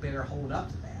 that book better hold up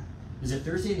to that. Because if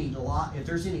there's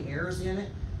any errors in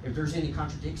it, if there's any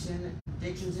contradictions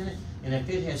in it, and if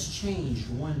it has changed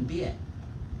one bit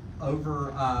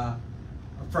over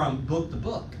from book to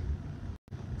book,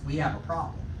 we have a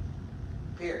problem.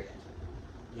 Period.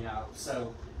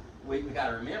 So we got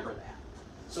to remember that.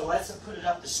 So let's put it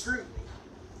up to scrutiny.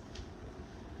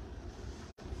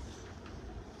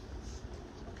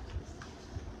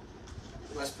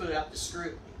 Let's put it up to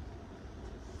scrutiny.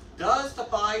 Does the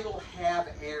Bible have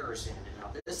errors in it?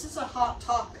 Now, this is a hot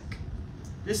topic.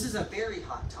 This is a very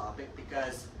hot topic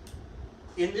because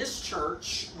in this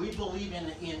church, we believe in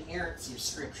the inerrancy of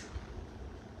Scripture.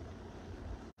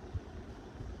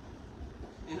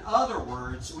 In other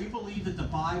words, we believe that the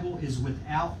Bible is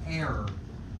without error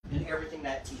in everything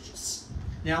that it teaches.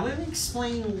 Now, let me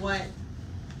explain what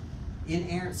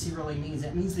inerrancy really means?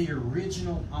 That means the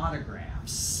original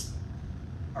autographs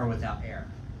are without error.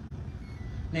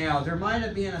 Now, there might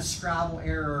have been a scribal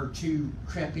error or two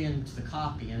crept into the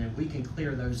copy, and we can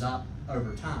clear those up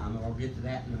over time, and we'll get to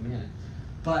that in a minute.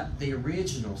 But the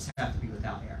originals have to be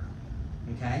without error,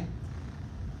 okay?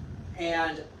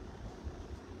 And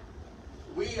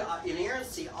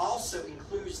inerrancy also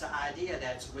includes the idea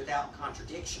that it's without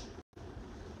contradiction.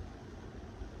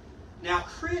 Now,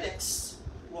 critics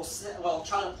will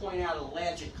try to point out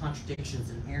alleged contradictions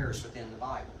and errors within the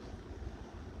Bible.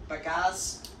 But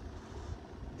guys,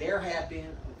 there have been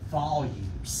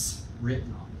volumes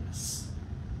written on this.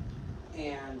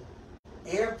 And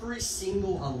every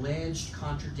single alleged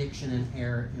contradiction and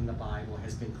error in the Bible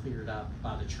has been cleared up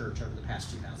by the church over the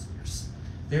past 2,000 years.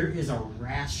 There is a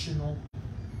rational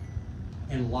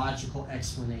and logical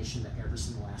explanation to every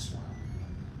single last one of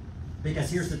them.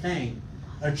 Because here's the thing,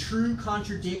 a true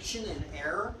contradiction and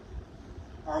error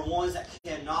are ones that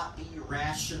cannot be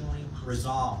rationally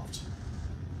resolved.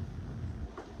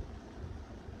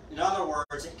 In other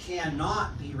words, it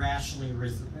cannot be rationally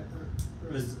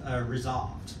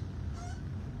resolved.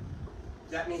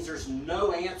 That means there's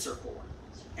no answer for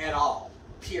it at all,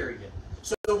 period.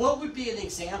 So what would be an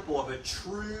example of a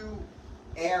true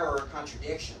error or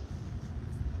contradiction?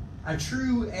 A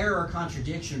true error or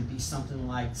contradiction would be something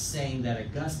like saying that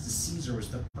Augustus Caesar was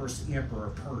the first emperor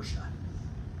of Persia.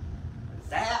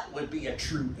 That would be a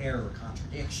true error or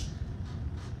contradiction.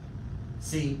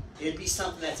 See, it'd be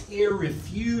something that's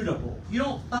irrefutable. You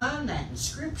don't find that in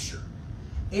Scripture.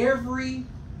 Every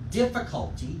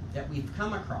difficulty that we've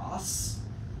come across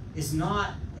is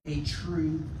not a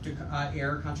true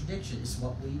error contradiction. It's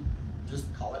what we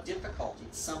just call a difficulty.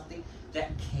 It's something that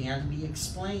can be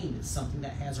explained. It's something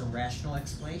that has a rational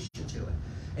explanation to it.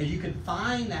 And you can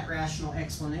find that rational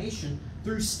explanation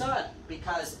through study,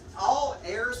 because all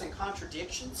errors and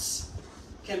contradictions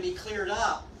can be cleared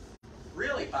up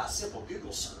really by a simple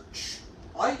Google search.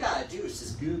 All you got to do is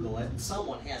just Google it, and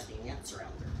someone has the answer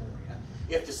out there for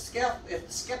you. If the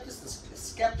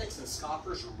skeptics and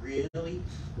scoffers really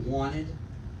wanted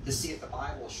to see if the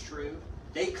Bible is true,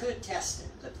 they could test it,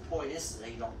 but the point is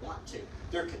they don't want to.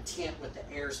 They're content with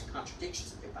the errors and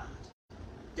contradictions that they find.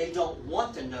 They don't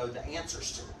want to know the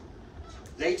answers to them.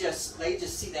 They just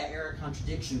see that error and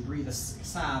contradiction, breathe a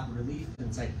sigh of relief,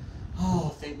 and say,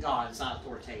 "Oh, thank God, it's not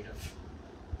authoritative."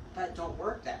 But it don't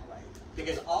work that way,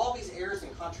 because all these errors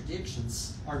and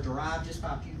contradictions are derived just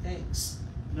by a few things.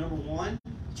 Number one,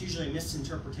 it's usually a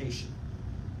misinterpretation.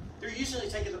 They're usually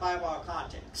taking the Bible out of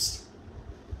context.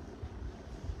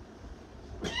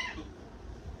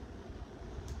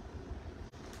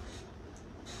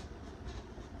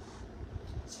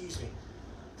 Excuse me.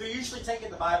 They're usually taking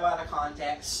the Bible out of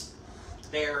context.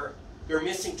 They're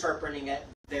misinterpreting it.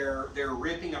 They're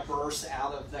ripping a verse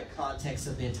out of the context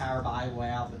of the entire Bible,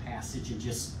 out of the passage, and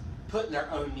just putting their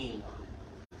own meaning on it.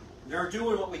 They're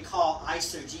doing what we call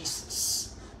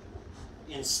eisegesis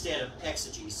instead of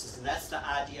exegesis, and that's the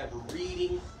idea of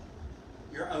reading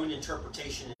your own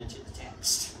interpretation into the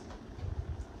text.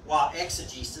 While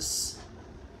exegesis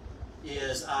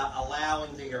is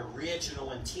allowing the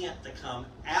original intent to come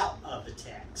out of the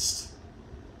text.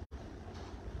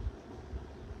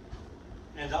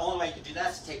 And the only way to do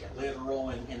that is to take it literal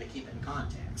and to keep it in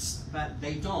context. But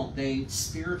they don't. They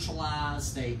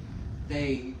spiritualize. They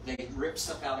rip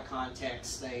stuff out of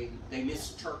context. They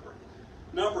misinterpret.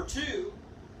 Number two,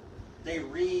 they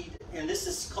read, and this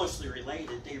is closely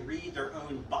related, they read their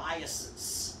own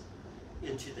biases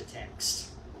into the text.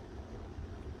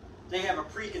 They have a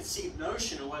preconceived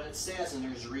notion of what it says, and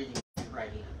they're just reading it right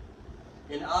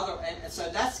in. And so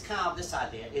that's kind of this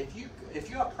idea. If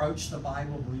you approach the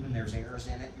Bible believing there's errors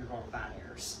in it, you're going to find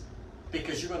errors,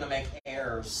 because you're going to make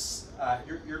errors.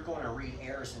 You're going to read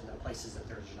errors in the places that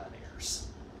there's not errors.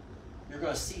 You're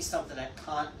going to see something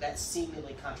that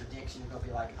seemingly contradicts, and you're going to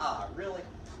be like, really?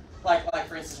 Like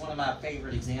for instance, one of my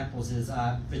favorite examples is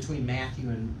between Matthew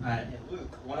and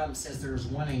Luke. One of them says there's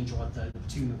one angel at the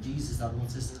tomb of Jesus. The other one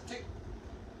says there's two.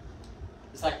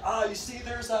 It's like, you see,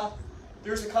 there's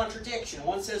a contradiction.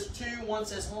 One says two, one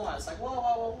says one. It's like,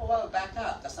 whoa, back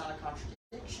up. That's not a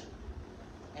contradiction.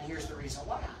 And here's the reason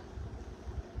why.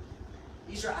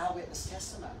 These are eyewitness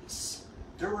testimonies.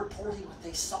 They're reporting what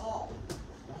they saw.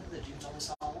 One of the dudes only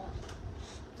saw one.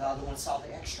 The other one saw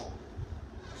the extra one.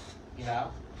 You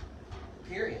know?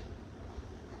 Period.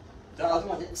 The other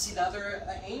one didn't see the other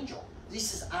angel.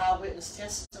 This is eyewitness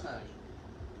testimony.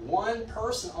 One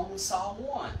person only saw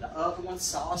one. The other one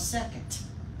saw a second.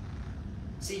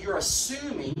 See, you're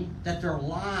assuming that they're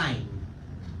lying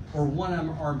or one of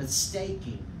them are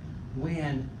mistaking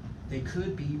when They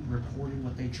could be reporting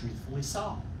what they truthfully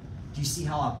saw. Do you see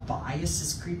how a bias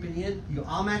is creeping in? You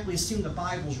automatically assume the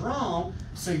Bible's wrong,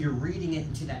 so you're reading it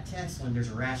into that text when there's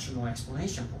a rational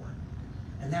explanation for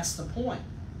it. And that's the point,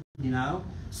 you know?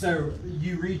 So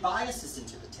you read biases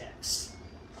into the text.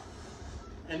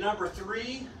 And number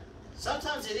 3,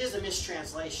 sometimes it is a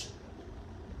mistranslation.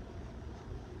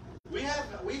 We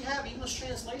have English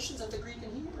translations of the Greek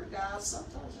and Hebrew, guys.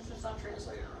 Sometimes it's just not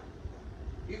translated right.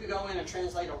 You could go in and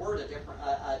translate a word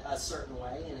a certain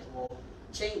way, and it will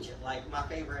change it. Like my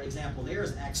favorite example there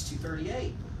is Acts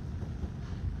 2:38.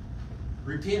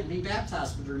 Repent and be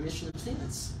baptized for the remission of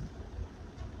sins.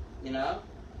 You know?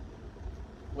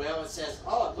 Well, it says,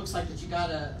 oh, it looks like that you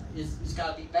gotta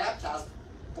be baptized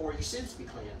for your sins to be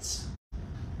cleansed.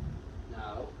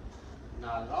 No,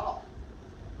 not at all.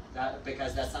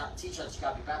 Because that's not teaching us you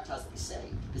got to be baptized to be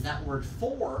saved. Because that word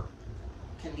 "for"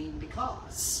 can mean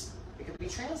because. It can be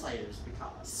translated as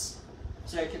because.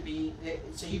 So it could be.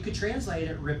 So you could translate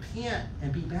it: repent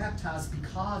and be baptized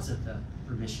because of the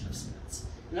remission of sins.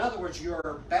 In other words,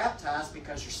 you're baptized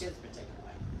because your sins have been taken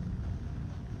away.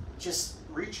 Just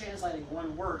retranslating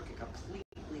one word can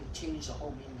completely change the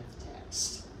whole meaning of the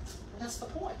text. And that's the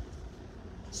point.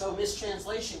 So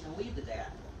mistranslation can lead to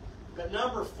that. But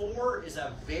number 4 is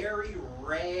a very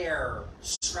rare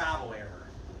Scrabble error.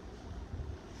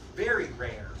 Very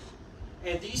rare.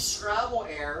 And these Scrabble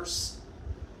errors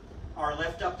are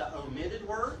left up to omitted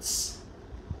words,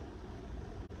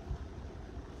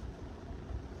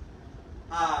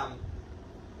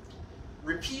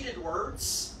 repeated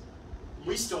words.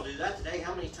 We still do that today.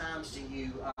 How many times do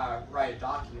you write a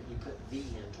document and you put "the"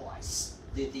 in twice?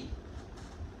 The.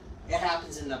 It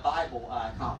happens in the Bible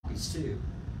copies too.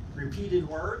 Repeated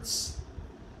words,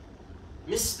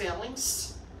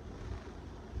 misspellings,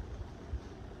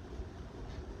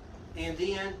 and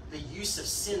then the use of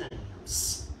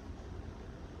synonyms.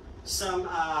 Some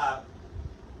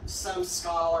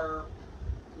scholar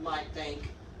might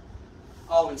think,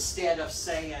 oh, instead of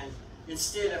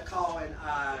calling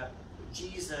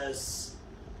Jesus,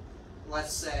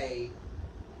 let's say,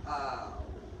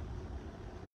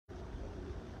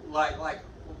 like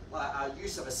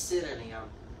use of a synonym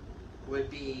would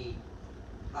be,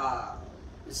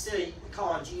 instead of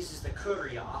calling Jesus the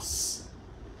Kurios,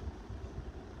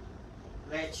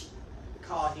 let's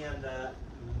call him the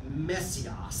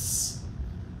Messias.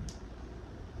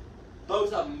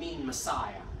 Both of them mean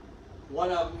Messiah.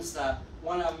 One of them's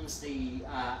the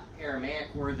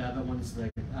Aramaic word, the other one's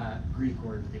the Greek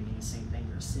word, but they mean the same thing.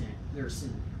 They're a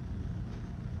synonym.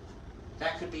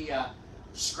 That could be a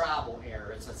Scrabble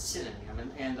error. It's a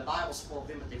synonym, and the Bible's full of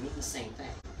them, but they mean the same thing.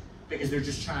 Because they're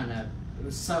just trying to,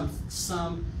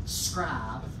 some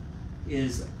scribe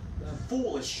is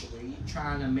foolishly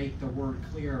trying to make the word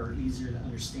clearer or easier to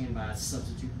understand by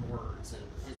substituting words. And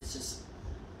it's just,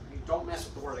 you don't mess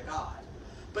with the Word of God.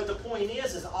 But the point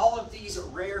is all of these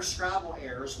rare Scrabble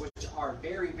errors, which are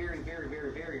very, very, very,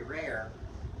 very, very rare,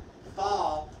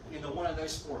 fall into one of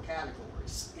those 4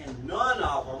 categories. And none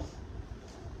of them,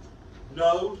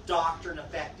 no doctrine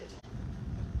affected.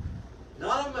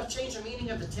 None of them have changed the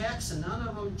meaning of the text, and none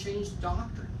of them changed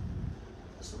doctrine.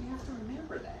 So we have to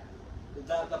remember that.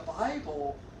 The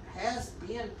Bible has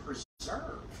been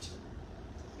preserved.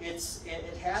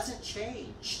 It hasn't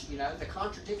changed. You know, the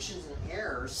contradictions and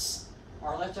errors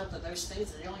are left up to those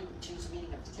things, and they only change the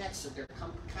meaning of the text, so they're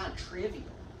kind of trivial.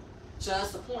 So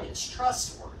that's the point. It's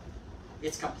trustworthy.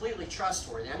 It's completely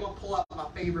trustworthy. I'm going to pull up my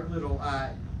favorite little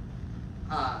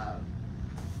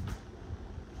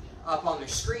up on the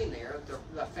screen there,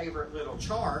 the favorite little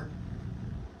chart.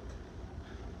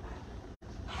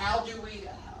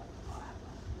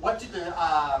 What do the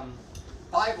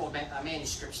Bible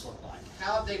manuscripts look like?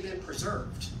 How have they been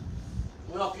preserved?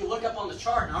 Well, if you look up on the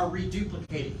chart, and I'll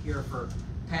reduplicate it here for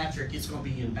Patrick, it's going to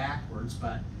be in backwards,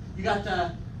 but you got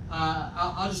the,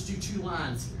 I'll just do 2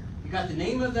 lines here. You got the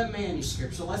name of the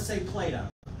manuscript, so let's say Plato.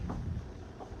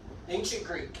 Ancient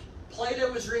Greek.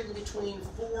 Plato was written between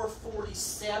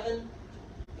 447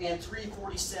 and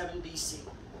 347 BC.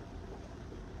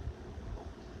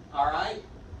 All right?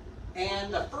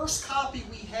 And the first copy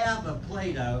we have of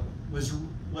Plato was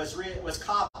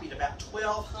copied about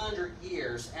 1,200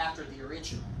 years after the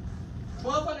original.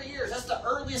 1,200 years, that's the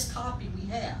earliest copy we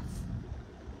have.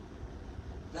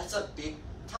 That's a big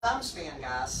time span,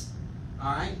 guys.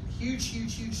 All right? Huge,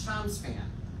 huge, huge time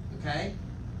span. Okay?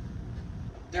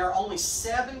 There are only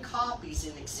 7 copies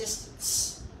in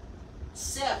existence.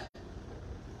 7.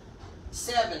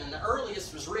 7, and the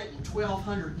earliest was written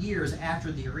 1,200 years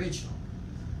after the original.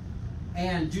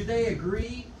 And do they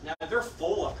agree? Now, they're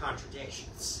full of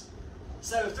contradictions.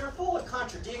 So if they're full of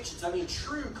contradictions, I mean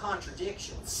true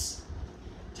contradictions,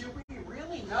 do we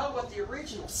really know what the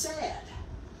original said?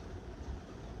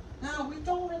 No, we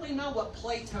don't really know what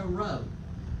Plato wrote.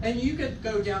 And you could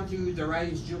go down through the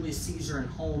writings of Julius Caesar and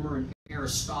Homer and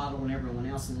Aristotle and everyone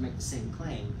else and make the same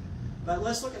claim. But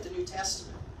let's look at the New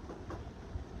Testament.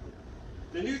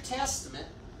 The New Testament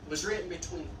was written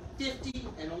between 50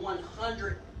 and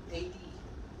 100 AD.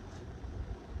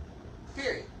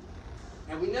 Period.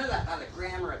 And we know that by the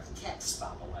grammar of the text, by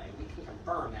the way. We can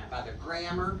confirm that by the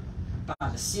grammar, by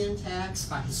the syntax,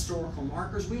 by historical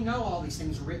markers. We know all these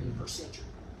things were written per century.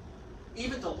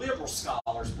 Even the liberal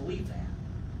scholars believe that.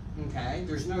 Okay?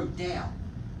 There's no doubt.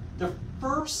 The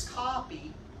first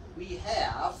copy we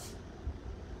have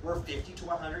were 50 to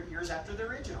 100 years after the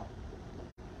original.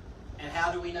 And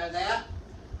how do we know that?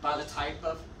 By the type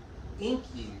of ink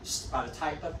used, by the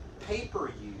type of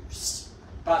paper used,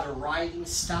 by the writing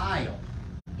style.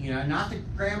 You know, not the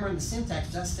grammar and the syntax,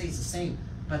 that stays the same,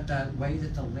 but the way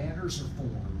that the letters are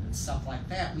formed and stuff like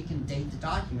that. We can date the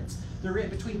documents. They're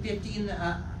written between 50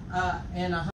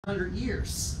 and 100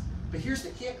 years. But here's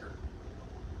the kicker.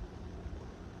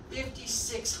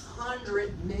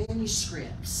 5,600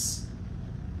 manuscripts.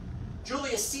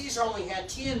 Julius Caesar only had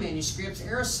 10 manuscripts.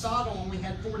 Aristotle only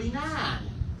had 49.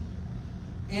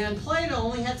 And Plato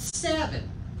only had 7.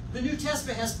 The New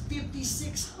Testament has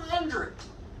 5,600.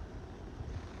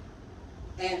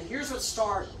 And here's what's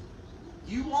startling.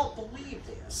 You won't believe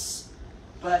this,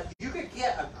 but you could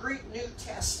get a Greek New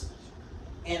Testament,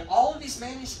 and all of these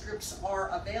manuscripts are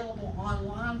available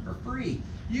online for free.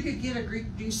 You could get a Greek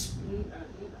New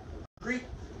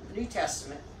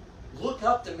Testament, look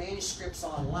up the manuscripts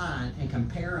online, and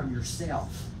compare them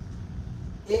yourself.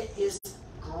 It is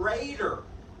greater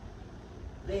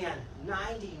than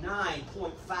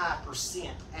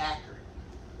 99.5% accurate.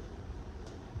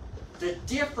 The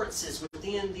differences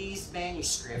within these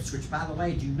manuscripts, which by the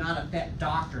way do not affect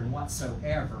doctrine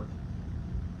whatsoever,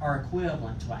 are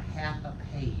equivalent to a half a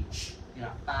page in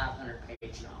a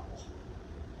 500-page novel.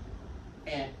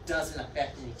 And it doesn't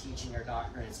affect any teaching or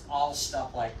doctrine. It's all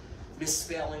stuff like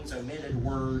misspellings, omitted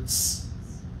words,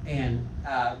 and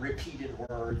repeated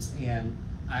words, and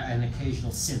an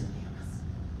occasional synonym.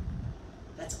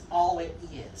 That's all it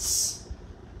is.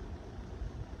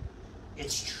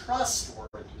 It's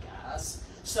trustworthy, guys.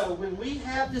 So when we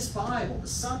have this Bible, to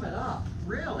sum it up,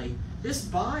 really, this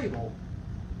Bible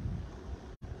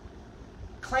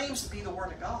claims to be the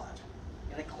Word of God.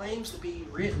 And it claims to be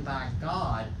written by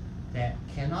God that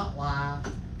cannot lie,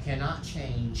 cannot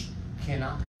change,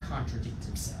 cannot contradict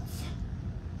himself.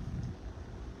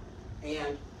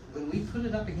 And when we put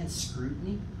it up against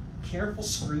scrutiny, careful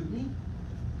scrutiny,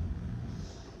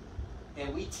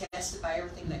 and we test it by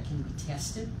everything that can be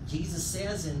tested. Jesus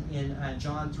says in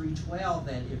John 3:12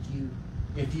 that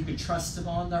if you could trust him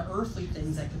on the earthly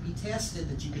things that could be tested,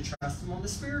 that you could trust him on the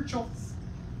spiritual.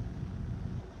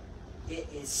 It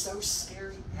is so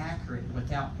scary accurate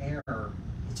without error.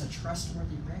 It's a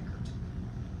trustworthy record.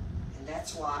 And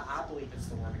that's why I believe it's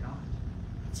the Word of God.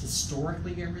 It's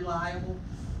historically reliable.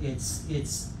 It's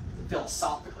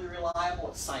philosophically reliable.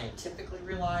 It's scientifically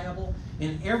reliable.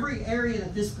 In every area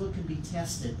that this book can be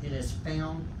tested, it is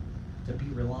found to be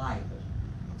reliable.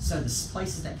 So the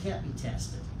places that can't be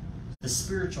tested, the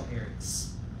spiritual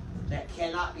areas that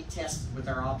cannot be tested with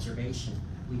our observation,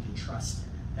 we can trust it.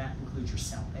 That includes your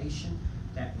salvation.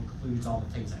 That includes all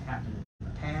the things that happened in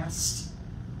the past.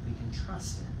 We can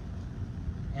trust it.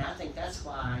 And I think that's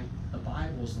why the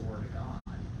Bible is the Word of God.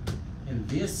 And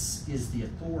this is the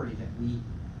authority that we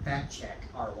fact check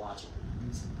our logic and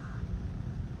reason by.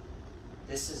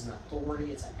 This is an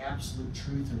authority, it's an absolute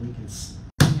truth, and we can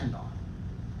stand on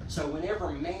it. So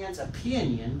whenever man's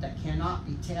opinion that cannot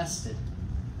be tested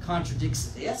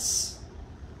contradicts this,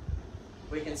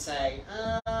 we can say,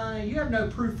 you have no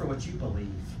proof for what you believe.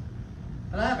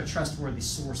 But I have a trustworthy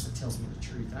source that tells me the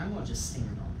truth, and I'm going to just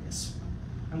stand on this one.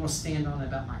 I'm going to stand on it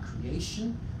about my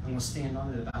creation. I'm going to stand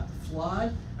on it about the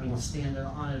flood. I'm going to stand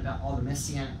on it about all the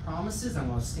messianic promises. I'm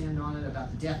going to stand on it about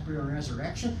the death, burial, and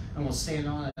resurrection. I'm going to stand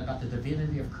on it about the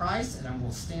divinity of Christ. And I'm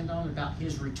going to stand on it about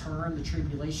his return, the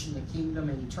tribulation, the kingdom,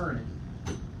 and eternity.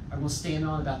 I'm going to stand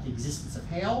on it about the existence of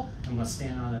hell. I'm going to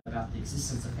stand on it about the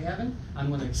existence of heaven. I'm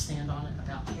going to stand on it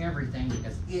about everything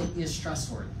because it is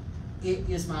trustworthy. It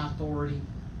is my authority.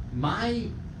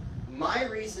 My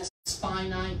reason is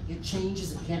finite. It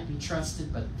changes. It can't be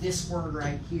trusted. But this word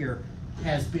right here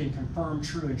has been confirmed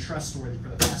true and trustworthy for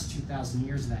the past 2,000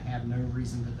 years, and I have no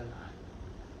reason to deny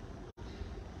it.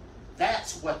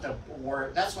 That's what the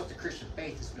Christian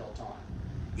faith is built on.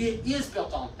 It is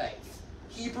built on faith.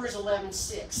 Hebrews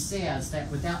 11:6 says that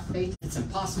without faith, it's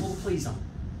impossible to please Him.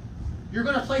 You're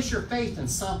going to place your faith in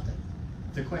something.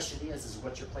 The question is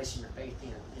what you're placing your faith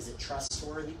in. Is it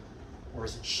trustworthy or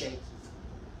is it shaky?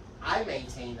 I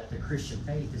maintain that the Christian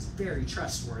faith is very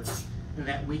trustworthy and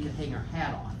that we can hang our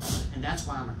hat on. And that's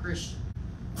why I'm a Christian.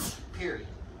 Period.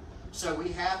 So we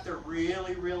have to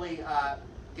really, really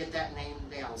get that name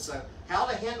down. So how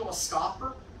to handle a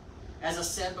scoffer? As I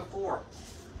said before,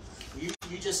 you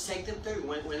just take them through.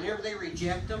 Whenever they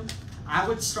reject them, I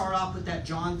would start off with that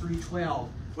John 3:12,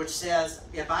 which says,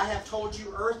 if I have told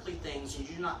you earthly things and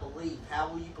you do not believe, how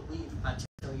will you believe if I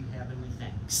tell you heavenly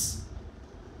things?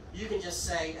 You can just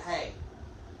say, hey,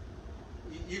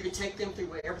 you can take them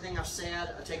through everything I've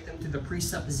said, take them through the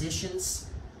presuppositions,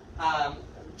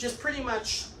 just pretty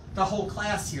much the whole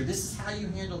class here. This is how you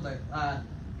handle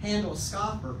a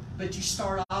scoffer, but you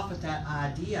start off with that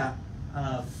idea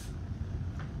of,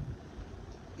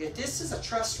 if this is a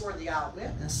trustworthy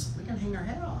eyewitness, we can hang our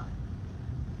head on it.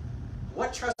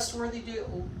 What's trustworthy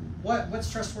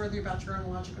about your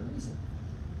own logical reason?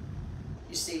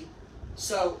 You see,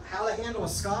 so how to handle a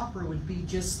scoffer would be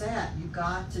just that. You've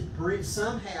got to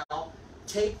somehow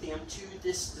take them to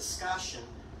this discussion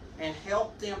and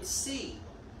help them see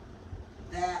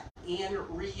that in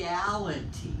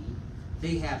reality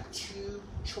they have two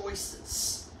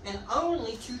choices, and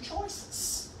only two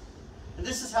choices. And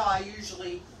this is how I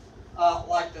usually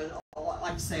like to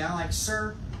say. I like,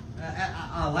 sir,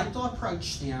 I like to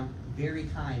approach them very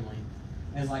kindly,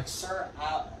 as like, sir,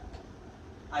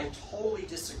 I totally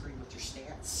disagree with your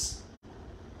stance,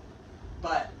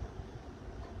 but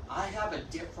I have a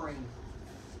differing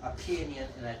opinion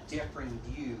and a differing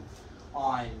view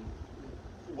on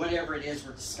whatever it is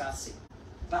we're discussing.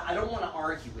 But I don't want to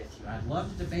argue with you. I'd love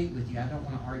to debate with you. I don't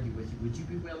want to argue with you. Would you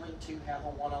be willing to have a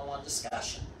one-on-one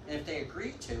discussion? And if they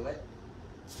agree to it,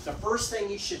 the first thing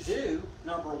you should do,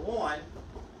 number one,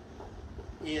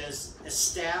 is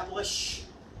establish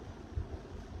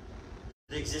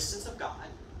the existence of God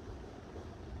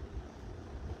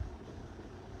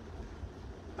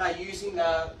by using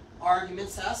the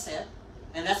arguments that I said.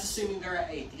 And that's assuming they're an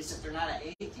atheist. If they're not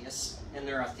an atheist and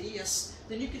they're a theist,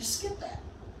 then you can just skip that.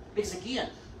 Because again,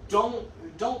 don't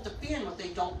defend what they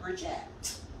don't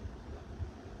reject.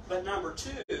 But number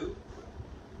two,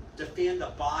 defend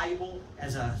the Bible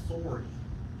as an authority.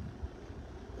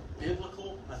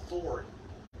 Biblical authority.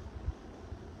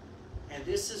 And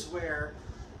this is where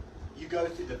you go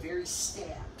through the very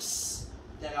steps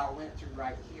that I went through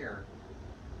right here,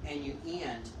 and you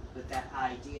end with that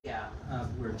idea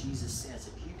of where Jesus says,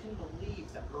 if you can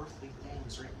believe the earthly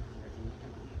things written here, then you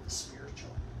can believe the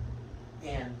spiritual.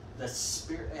 And the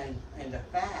spirit and the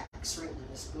facts written in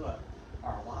this book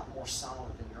are a lot more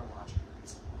solid than your logical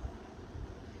reasoning.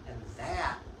 And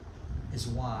that is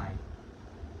why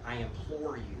I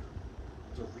implore you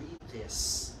to read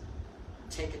this,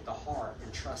 take it to heart,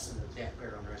 and trust in the death,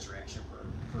 burial, and resurrection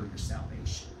for your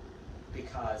salvation.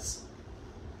 Because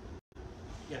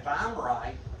if I'm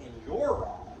right and you're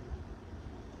wrong,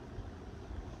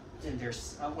 then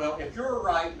there's, if you're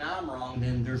right and I'm wrong,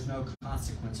 then there's no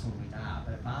consequence when we die.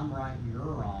 But if I'm right and you're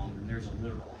wrong, then there's a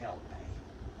literal hell to pay.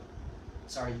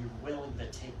 So are you willing to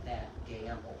take that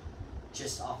gamble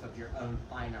just off of your own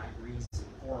finite reason?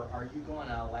 Or are you going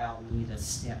to allow me to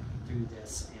step through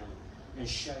this and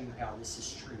show you how this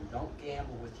is true? Don't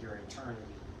gamble with your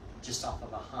eternity just off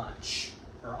of a hunch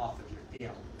or off of your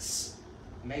feelings.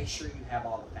 Make sure you have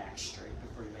all the facts straight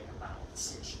before you make a final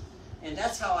decision. And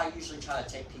that's how I usually try to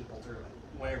take people through it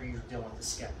whenever you're dealing with the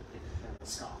skeptic and the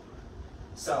scoffer.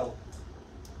 So,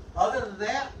 other than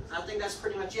that, I think that's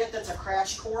pretty much it. That's a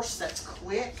crash course. That's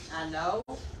quick, I know.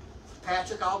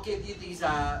 Patrick, I'll give you these.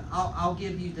 I'll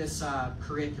give you this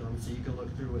curriculum so you can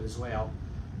look through it as well.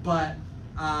 But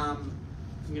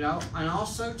and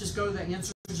also just go to the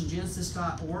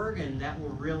answersingenesis.org, and that will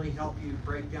really help you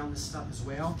break down this stuff as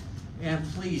well. And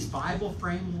please,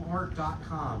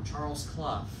 BibleFramework.com, Charles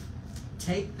Clough.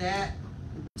 Take that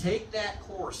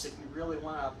course if you really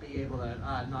want to be able to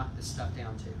knock this stuff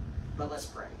down too. But let's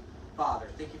pray. Father,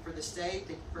 thank you for this day. Thank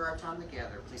you for our time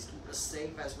together. Please keep us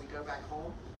safe as we go back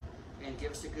home, and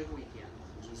give us a good weekend.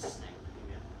 In Jesus' name.